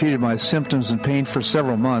successfully treated my symptoms and pain for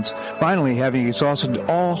several months. Finally, having exhausted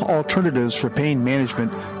all alternatives for pain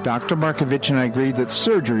management, Dr. Markovich and I agreed that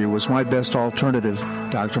surgery was my best alternative.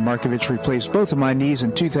 Dr. Markovich replaced both of my knees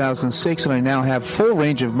in 2006, and I now have full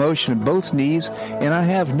range of motion in both knees, and I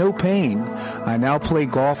have no pain. I now play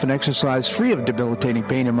golf and exercise free of debilitating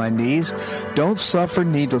pain in my knees. Don't suffer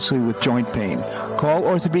needlessly with joint pain. Call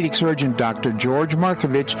orthopedic surgeon Dr. George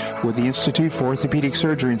Markovich with the Institute for Orthopedic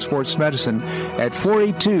Surgery and Sports Medicine at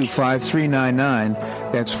 482-5399.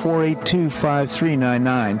 That's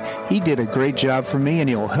 482-5399. He did a great job for me, and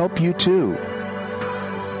he'll help you too.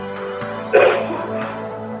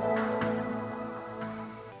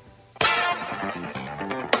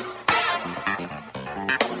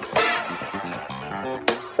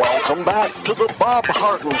 Welcome back to the Bob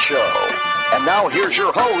Harden Show. And now here's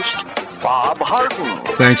your host, Bob Harden.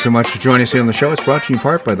 Thanks so much for joining us here on the show. It's brought to you in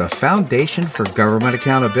part by the Foundation for Government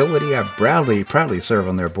Accountability. I proudly serve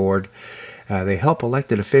on their board. They help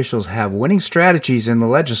elected officials have winning strategies in the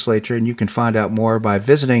legislature, and you can find out more by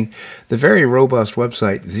visiting the very robust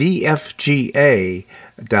website, thefga.org.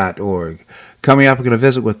 Coming up, we're going to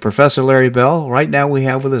visit with Professor Larry Bell. Right now we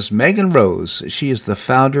have with us Megan Rose. She is the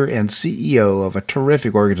founder and CEO of a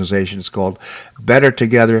terrific organization. It's called Better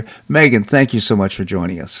Together. Megan, thank you so much for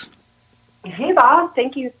joining us. Hey, Bob.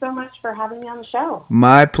 Thank you so much for having me on the show.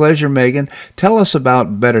 My pleasure, Megan. Tell us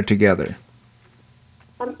about Better Together.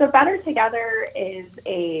 So Better Together is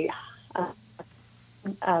a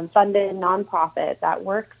funded nonprofit that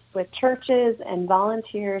works with churches and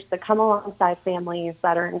volunteers to come alongside families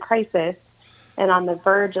that are in crisis and on the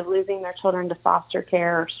verge of losing their children to foster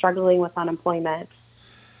care or struggling with unemployment.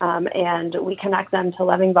 And we connect them to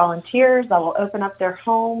loving volunteers that will open up their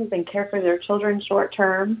homes and care for their children short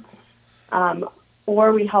term.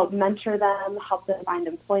 Or we help mentor them, help them find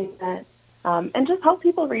employment, and just help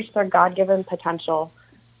people reach their God-given potential,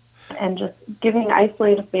 and just giving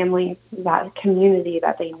isolated families that community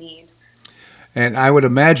that they need. And I would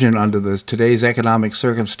imagine under today's economic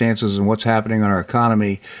circumstances and what's happening in our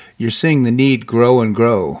economy, you're seeing the need grow and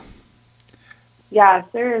grow. Yes,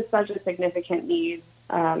 there is such a significant need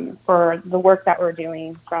for the work that we're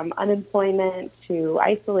doing, from unemployment to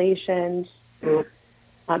isolation to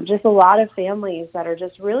just a lot of families that are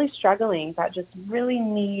just really struggling, that just really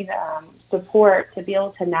need support to be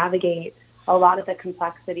able to navigate a lot of the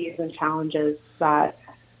complexities and challenges that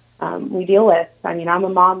we deal with. I mean, I'm a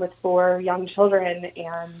mom with 4 young children,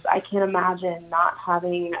 and I can't imagine not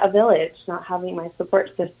having a village, not having my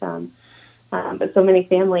support system. But so many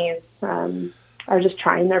families are just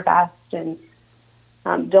trying their best and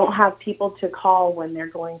don't have people to call when they're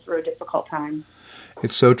going through a difficult time.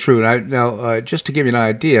 It's so true. Now, just to give you an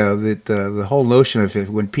idea, that the whole notion of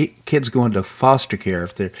when kids go into foster care,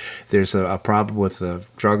 if there's a problem with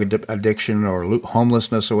drug addiction or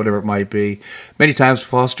homelessness or whatever it might be, many times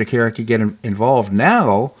foster care can get involved.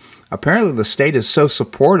 Now, apparently the state is so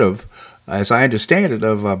supportive, as I understand it,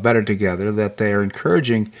 of Better Together, that they are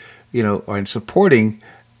encouraging, and supporting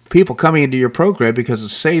people coming into your program because it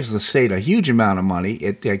saves the state a huge amount of money.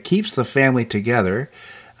 It keeps the family together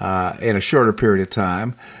in a shorter period of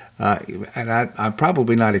time. And I'm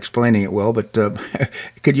probably not explaining it well, but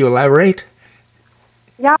could you elaborate?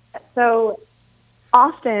 Yeah, so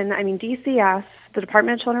often, I mean, DCF, the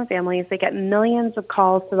Department of Children and Families, they get millions of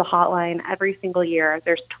calls to the hotline every single year.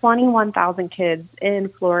 There's 21,000 kids in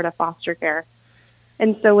Florida foster care.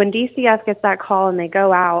 And so when DCF gets that call and they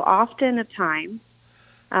go out, often of time,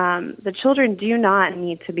 the children do not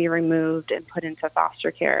need to be removed and put into foster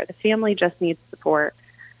care. The family just needs support.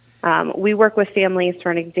 We work with families.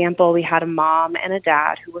 For an example, we had a mom and a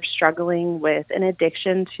dad who were struggling with an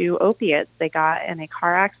addiction to opiates. They got in a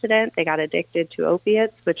car accident. They got addicted to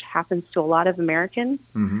opiates, which happens to a lot of Americans.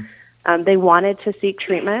 Mm-hmm. They wanted to seek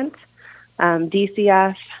treatment.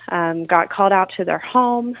 DCF got called out to their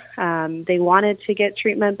home. They wanted to get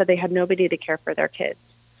treatment, but they had nobody to care for their kids.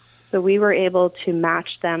 So we were able to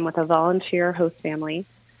match them with a volunteer host family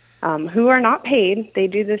who are not paid. They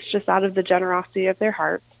do this just out of the generosity of their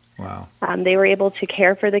hearts. Wow. They were able to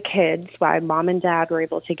care for the kids while mom and dad were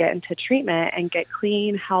able to get into treatment and get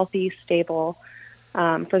clean, healthy, stable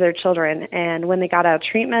for their children. And when they got out of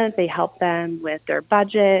treatment, they helped them with their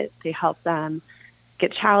budget. They helped them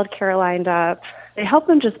get childcare lined up. They helped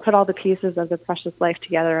them just put all the pieces of the precious life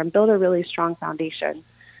together and build a really strong foundation.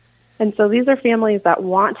 And so these are families that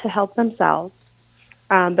want to help themselves,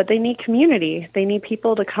 but they need community. They need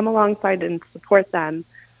people to come alongside and support them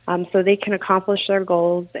so they can accomplish their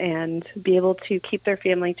goals and be able to keep their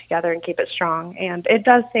family together and keep it strong. And it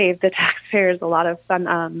does save the taxpayers a lot of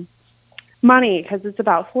money, because it's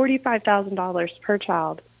about $45,000 per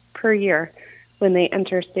child per year when they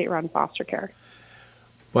enter state-run foster care.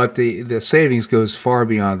 But the savings goes far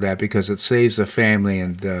beyond that, because it saves the family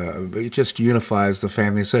and it just unifies the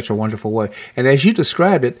family in such a wonderful way. And as you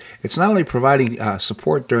described it, it's not only providing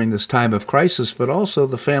support during this time of crisis, but also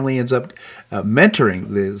the family ends up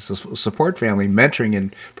mentoring, the support family, mentoring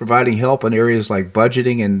and providing help in areas like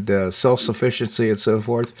budgeting and self-sufficiency and so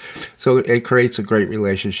forth. So it creates a great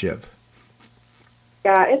relationship.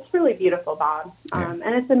 Yeah, it's really beautiful, Bob. And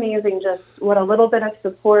it's amazing just what a little bit of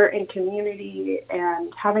support and community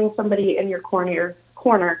and having somebody in your corner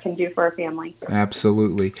can do for a family.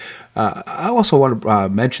 Absolutely. I also want to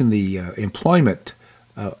mention the employment,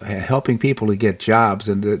 helping people to get jobs.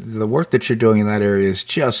 And the work that you're doing in that area is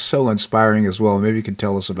just so inspiring as well. Maybe you can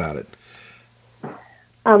tell us about it.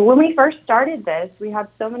 When we first started this, we had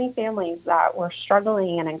so many families that were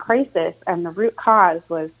struggling and in crisis, and the root cause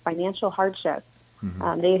was financial hardship.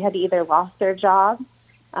 Mm-hmm. They had either lost their job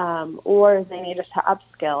or they needed to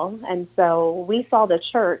upskill. And so we saw the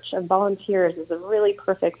church and volunteers as a really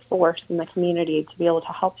perfect force in the community to be able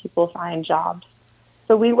to help people find jobs.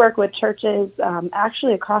 So we work with churches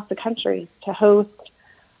actually across the country to host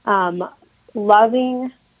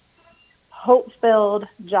loving, hope-filled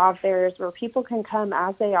job fairs where people can come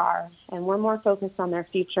as they are, and we're more focused on their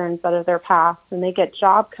future instead of their past. And they get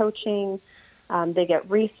job coaching. They get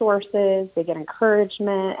resources, they get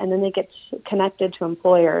encouragement, and then they get connected to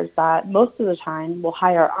employers that most of the time will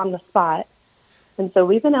hire on the spot. And so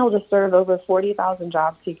we've been able to serve over 40,000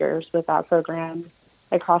 job seekers with that program.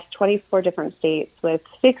 across 24 different states, with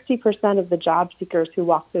 60% of the job seekers who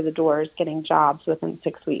walk through the doors getting jobs within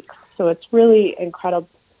 6 weeks. So it's really incredible.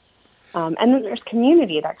 And then there's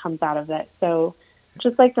community that comes out of it. So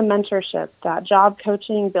just like the mentorship, that job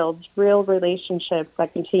coaching builds real relationships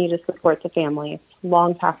that continue to support the families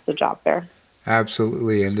long past the job fair.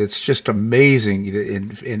 Absolutely, and it's just amazing.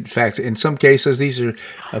 In fact, in some cases, these are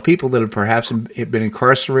people that have perhaps been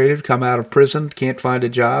incarcerated, come out of prison, can't find a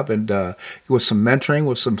job, and with some mentoring,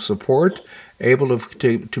 with some support, able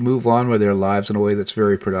to move on with their lives in a way that's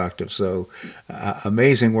very productive. So,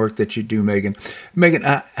 amazing work that you do, Megan. Megan,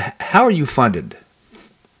 how are you funded?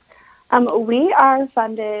 We are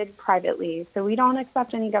funded privately, so we don't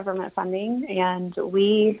accept any government funding, and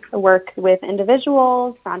we work with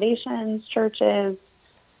individuals, foundations, churches,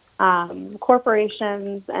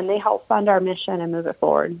 corporations, and they help fund our mission and move it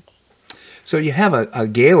forward. So you have a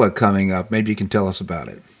gala coming up. Maybe you can tell us about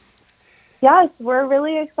it. Yes, we're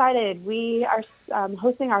really excited. We are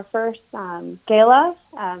hosting our first gala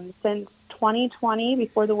since 2020,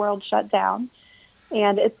 before the world shut down.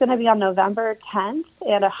 And it's going to be on November 10th,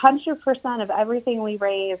 and 100% of everything we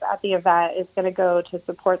raise at the event is going to go to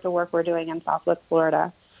support the work we're doing in Southwest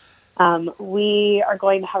Florida. We are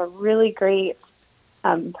going to have a really great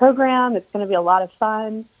program. It's going to be a lot of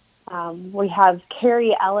fun. We have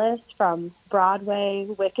Carrie Ellis from Broadway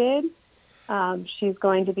Wicked. She's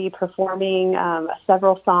going to be performing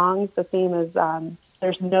several songs. The theme is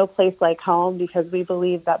There's No Place Like Home, because we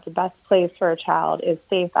believe that the best place for a child is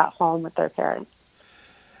safe at home with their parents.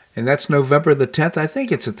 And that's November the 10th. I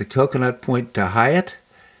think it's at the Coconut Point Hyatt.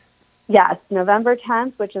 Yes, November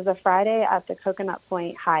 10th, which is a Friday at the Coconut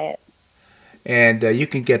Point Hyatt. And you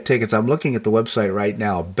can get tickets. I'm looking at the website right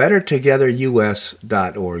now,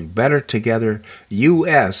 bettertogetherus.org,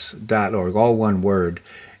 bettertogetherus.org, all one word.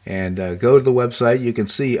 And go to the website. You can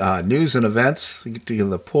see news and events, to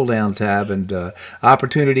the pull-down tab, and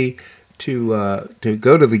opportunity to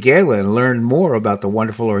go to the gala and learn more about the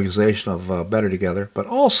wonderful organization of Better Together. But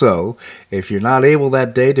also, if you're not able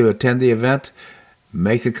that day to attend the event,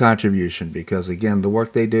 make a contribution, because, again, the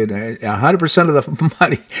work they did, 100% of the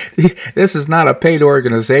money, this is not a paid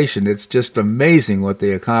organization. It's just amazing what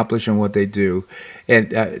they accomplish and what they do.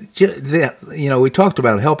 And, we talked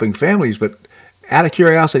about helping families, but out of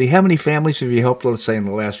curiosity, how many families have you helped, let's say, in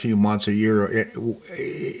the last few months or year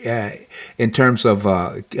in terms of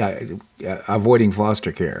avoiding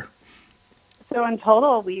foster care? So in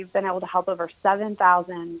total, we've been able to help over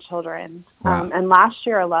 7,000 children. Wow. And last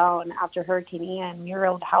year alone, after Hurricane Ian, we were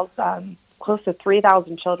able to help close to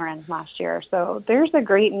 3,000 children last year. So there's a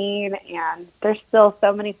great need, and there's still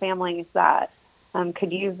so many families that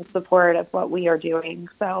could use the support of what we are doing.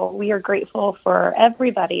 So we are grateful for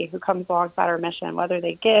everybody who comes alongside our mission, whether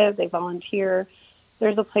they give, they volunteer.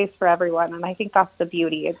 There's a place for everyone, and I think that's the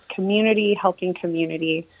beauty. It's community helping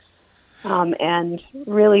community, and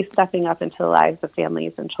really stepping up into the lives of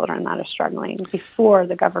families and children that are struggling before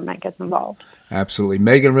the government gets involved. Absolutely.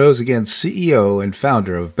 Megan Rose, again, CEO and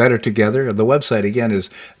founder of Better Together. The website, again, is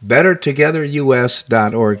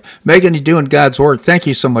bettertogetherus.org. Megan, you're doing God's work. Thank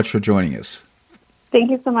you so much for joining us.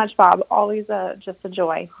 Thank you so much, Bob. Always just a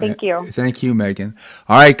joy. Thank you. Thank you, Megan.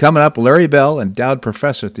 All right, coming up, Larry Bell, endowed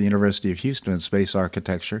professor at the University of Houston in space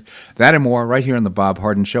architecture. That and more right here on The Bob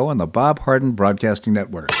Harden Show on the Bob Harden Broadcasting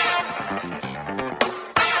Network.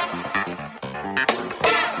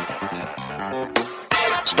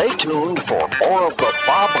 Stay tuned for more of The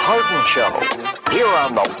Bob Harden Show here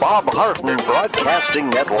on the Bob Harden Broadcasting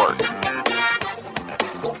Network.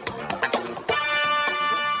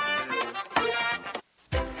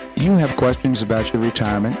 Do you have questions about your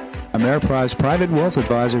retirement? Ameriprise Private Wealth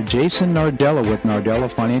Advisor Jason Nardella with Nardella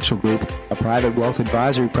Financial Group, a private wealth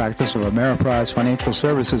advisory practice of Ameriprise Financial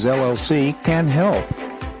Services, LLC, can help.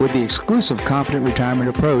 With the exclusive Confident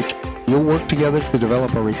Retirement Approach, you'll work together to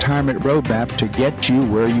develop a retirement roadmap to get you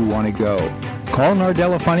where you want to go. Call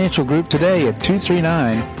Nardella Financial Group today at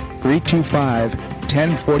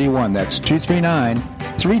 239-325-1041. That's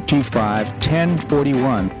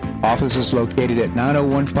 239-325-1041. Office is located at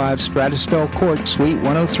 9015 Stratistel Court, Suite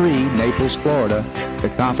 103, Naples, Florida. The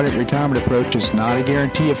Confident Retirement Approach is not a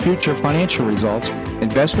guarantee of future financial results.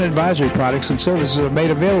 Investment advisory products and services are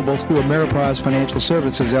made available through Ameriprise Financial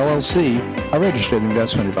Services, LLC, a registered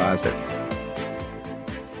investment advisor.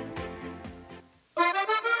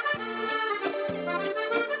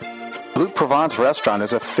 Blue Provence Restaurant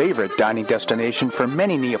is a favorite dining destination for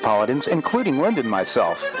many Neapolitans, including Linda and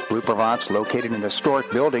myself. Blue Provence, located in a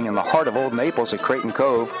historic building in the heart of Old Naples at Creighton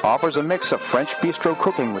Cove, offers a mix of French bistro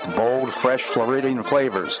cooking with bold, fresh Floridian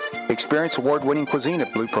flavors. Experience award-winning cuisine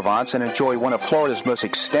at Blue Provence and enjoy one of Florida's most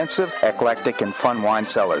extensive, eclectic, and fun wine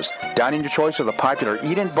cellars. Dining your choice of the popular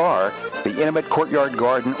Eat-In Bar, the intimate courtyard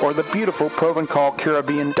garden, or the beautiful Provencal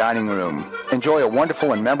Caribbean dining room. Enjoy a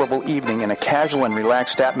wonderful and memorable evening in a casual and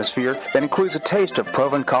relaxed atmosphere that includes a taste of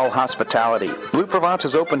Provencal hospitality. Blue Provence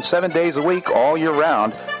is open 7 days a week, all year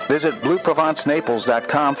round. Visit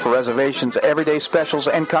BlueProvenceNaples.com for reservations, everyday specials,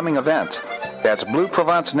 and coming events. That's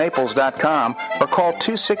BlueProvenceNaples.com or call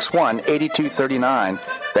 261-8239.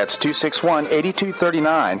 That's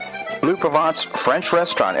 261-8239. Blue Provence French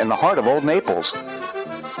Restaurant in the heart of Old Naples.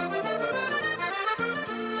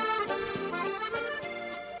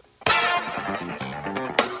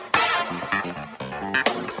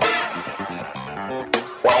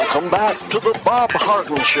 Welcome back to the Bob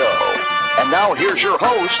Harden Show. And now here's your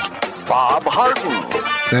host, Bob Harden.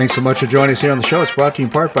 Thanks so much for joining us here on the show. It's brought to you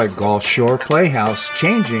in part by Gulf Shore Playhouse,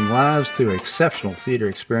 changing lives through exceptional theater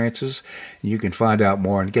experiences. You can find out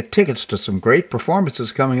more and get tickets to some great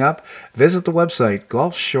performances coming up. Visit the website,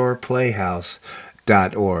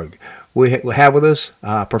 gulfshoreplayhouse.org. We have with us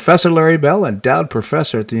Professor Larry Bell, endowed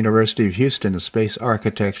professor at the University of Houston of Space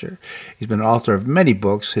Architecture. He's been author of many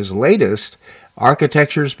books. His latest,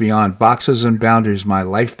 Architectures Beyond Boxes and Boundaries, My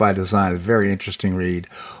Life by Design, is a very interesting read.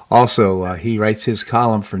 Also, he writes his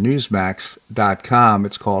column for Newsmax.com.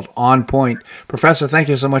 It's called On Point. Professor, thank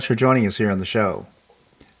you so much for joining us here on the show.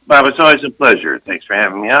 Bob, it's always a pleasure. Thanks for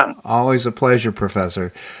having me on. Always a pleasure,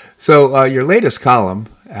 Professor. So your latest column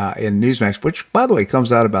in Newsmax, which, by the way,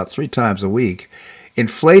 comes out about 3 times a week,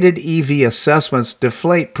 Inflated EV Assessments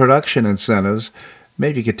Deflate Production Incentives.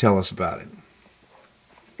 Maybe you could tell us about it.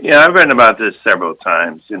 Yeah, I've written about this several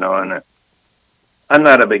times, and I'm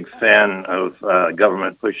not a big fan of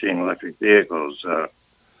government pushing electric vehicles.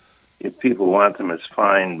 If people want them, it's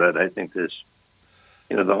fine, but I think this,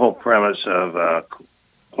 the whole premise of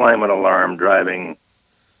climate alarm driving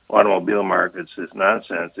automobile markets is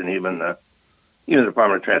nonsense, and even the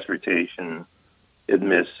Department of Transportation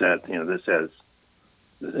admits that this has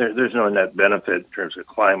there's no net benefit in terms of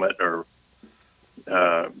climate or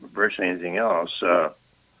virtually anything else.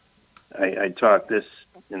 I talked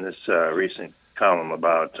in this recent column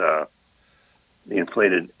about the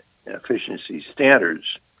inflated efficiency standards,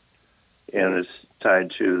 and it's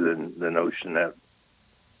tied to the notion that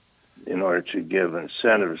in order to give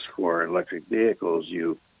incentives for electric vehicles,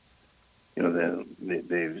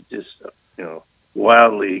 they've just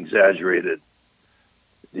wildly exaggerated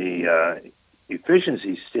the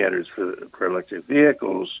efficiency standards for electric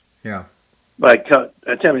vehicles. Yeah. By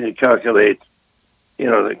attempting to calculate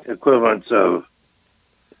the equivalence of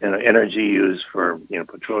energy used for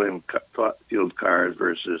petroleum fueled cars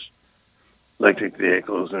versus electric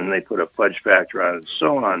vehicles, and they put a fudge factor on it and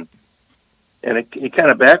so on. And it kind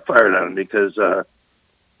of backfired on them because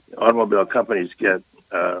automobile companies get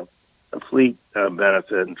a fleet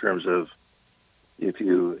benefit in terms of if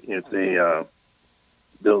they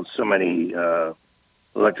build so many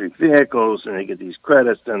electric vehicles and they get these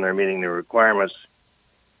credits, then they're meeting their requirements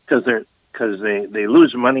because they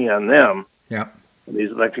lose money on them. Yeah.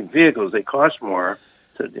 These electric vehicles, they cost more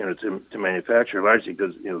to manufacture, largely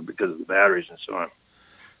because of the batteries and so on.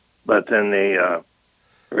 But then they are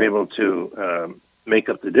able to make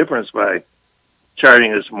up the difference by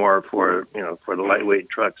charging us more for the lightweight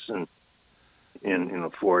trucks and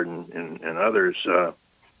Ford and others.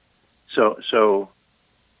 So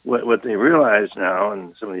what they realize now,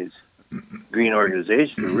 and some of these green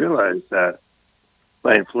organizations realize that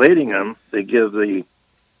by inflating them, they give the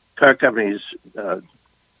car companies a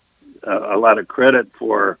lot of credit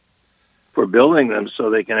for building them, so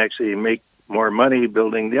they can actually make more money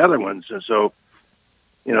building the other ones. And so,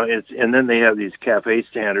 and then they have these CAFE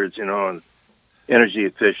standards, and energy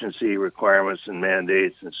efficiency requirements and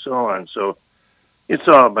mandates and so on. So it's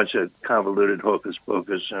all a bunch of convoluted hocus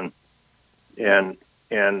pocus, and when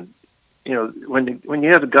you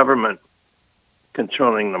have the government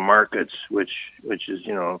controlling the markets, which is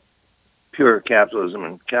pure capitalism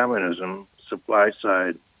and communism, supply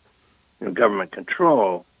side, government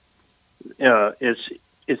control,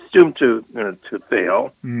 it's doomed to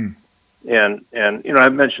fail. Mm. And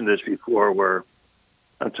I've mentioned this before, where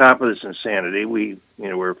on top of this insanity,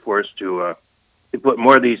 we're forced to put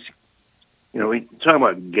more of these. We talk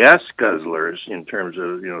about gas guzzlers in terms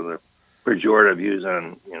of the pejorative use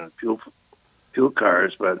on fuel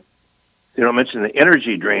cars, but they don't mention the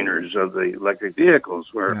energy drainers of the electric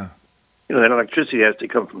vehicles, where that electricity has to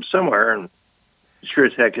come from somewhere, and sure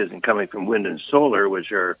as heck isn't coming from wind and solar,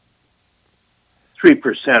 which are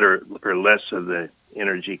 3% or less of the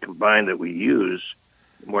energy combined that we use.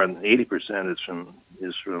 More than 80%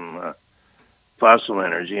 is from fossil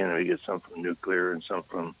energy, and then we get some from nuclear and some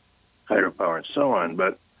from hydropower and so on.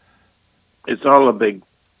 But it's all a big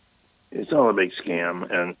scam,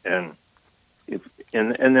 and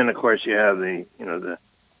then of course you have the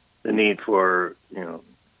need for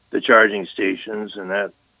the charging stations, and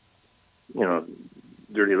that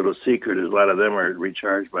dirty little secret is a lot of them are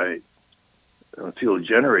recharged by fuel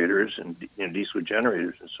generators and diesel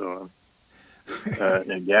generators and so on.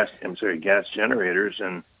 And gas generators,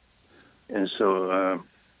 and so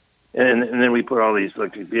and then we put all these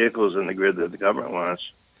electric vehicles in the grid that the government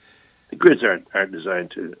wants. The grids aren't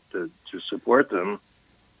designed to support them,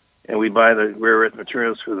 and we buy the rare earth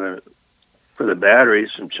materials for the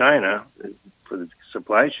batteries from China for the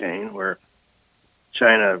supply chain, where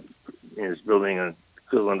China is building an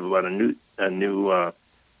equivalent of about a new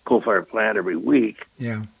coal-fired plant every week.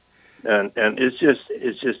 Yeah, and it's just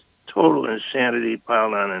total insanity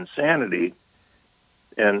piled on insanity,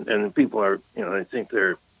 and people are they think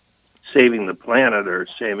they're saving the planet or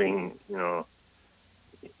saving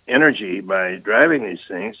energy by driving these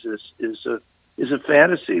things is a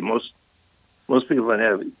fantasy. Most people that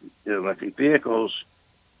have electric vehicles,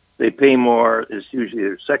 they pay more. It's usually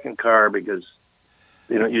their second car because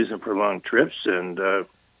they don't use them for long trips, and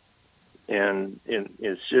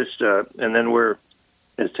it's just and then we're,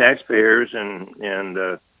 as taxpayers and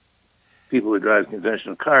people who drive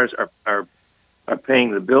conventional cars are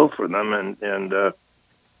paying the bill for them, and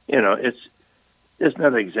it's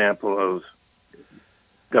another example of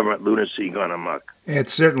government lunacy gone amok. It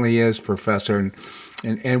certainly is, Professor.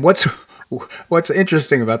 And what's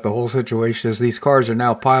interesting about the whole situation is these cars are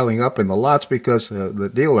now piling up in the lots because the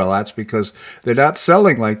dealer lots, because they're not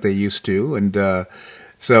selling like they used to, and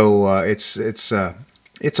so it's a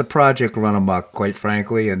project run amok, quite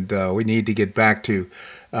frankly, and we need to get back to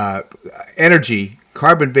energy,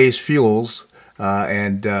 carbon-based fuels,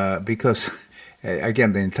 and because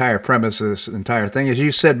again, the entire premise of this entire thing, as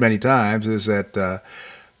you said many times, is that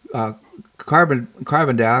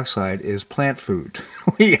carbon dioxide is plant food.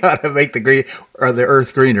 We got to make the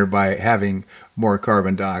earth greener by having more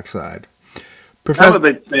carbon dioxide. I'm a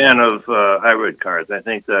big fan of hybrid cars. I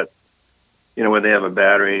think that when they have a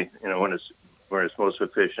battery, when it's most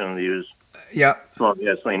efficient, they use small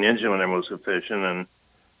gasoline engine when they're most efficient, and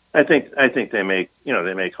I think they make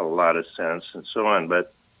a lot of sense and so on,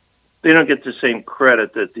 but they don't get the same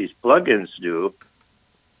credit that these plug-ins do.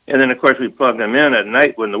 And then, of course, we plug them in at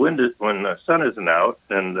night when the sun isn't out,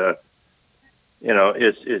 and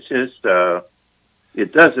it's just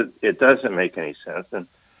it doesn't make any sense. And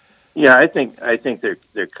yeah, I think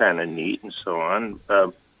they're kind of neat and so on,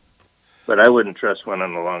 but I wouldn't trust one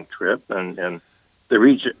on a long trip. And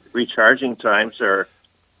the recharging times are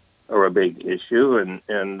a big issue,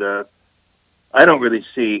 and I don't really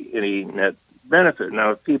see any net benefit. Now,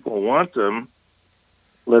 if people want them,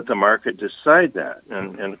 let the market decide that.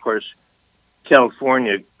 And of course,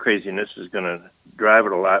 California craziness is going to drive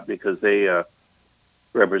it a lot because they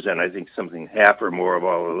represent, I think, something half or more of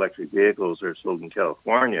all electric vehicles are sold in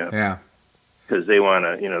California. Yeah. Because they want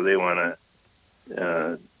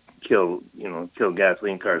to, kill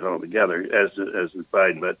gasoline cars altogether, as is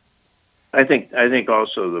Biden. But I think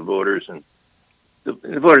also the voters and the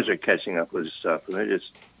voters are catching up with this stuff, and they're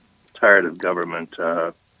just tired of government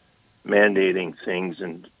mandating things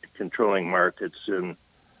and controlling markets and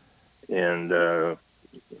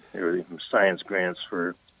everything from science grants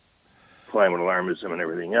for climate alarmism and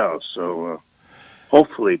everything else. So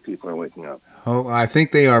hopefully people are waking up. Oh, I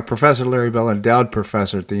think they are. Professor Larry Bell, endowed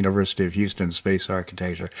professor at the University of Houston in Space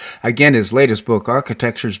Architecture. Again, his latest book,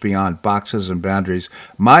 Architectures Beyond Boxes and Boundaries,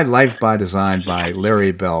 My Life by Design by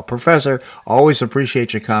Larry Bell. Professor, always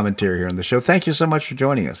appreciate your commentary here on the show. Thank you so much for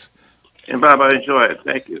joining us. And Bob, I enjoy it.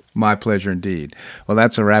 Thank you. My pleasure indeed. Well,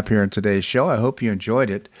 that's a wrap here on today's show. I hope you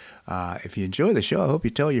enjoyed it. If you enjoy the show, I hope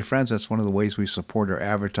you tell your friends. That's one of the ways we support our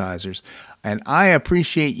advertisers. And I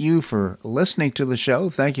appreciate you for listening to the show.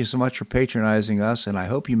 Thank you so much for patronizing us, and I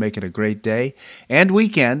hope you make it a great day and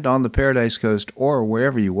weekend on the Paradise Coast or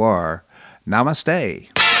wherever you are. Namaste.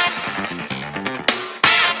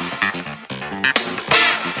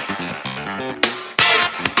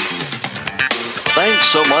 Thanks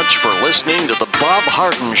so much for listening to The Bob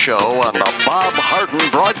Harden Show on the Bob Harden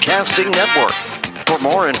Broadcasting Network. For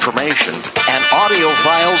more information and audio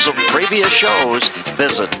files of previous shows,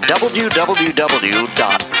 visit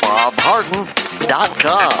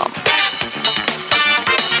www.bobharden.com.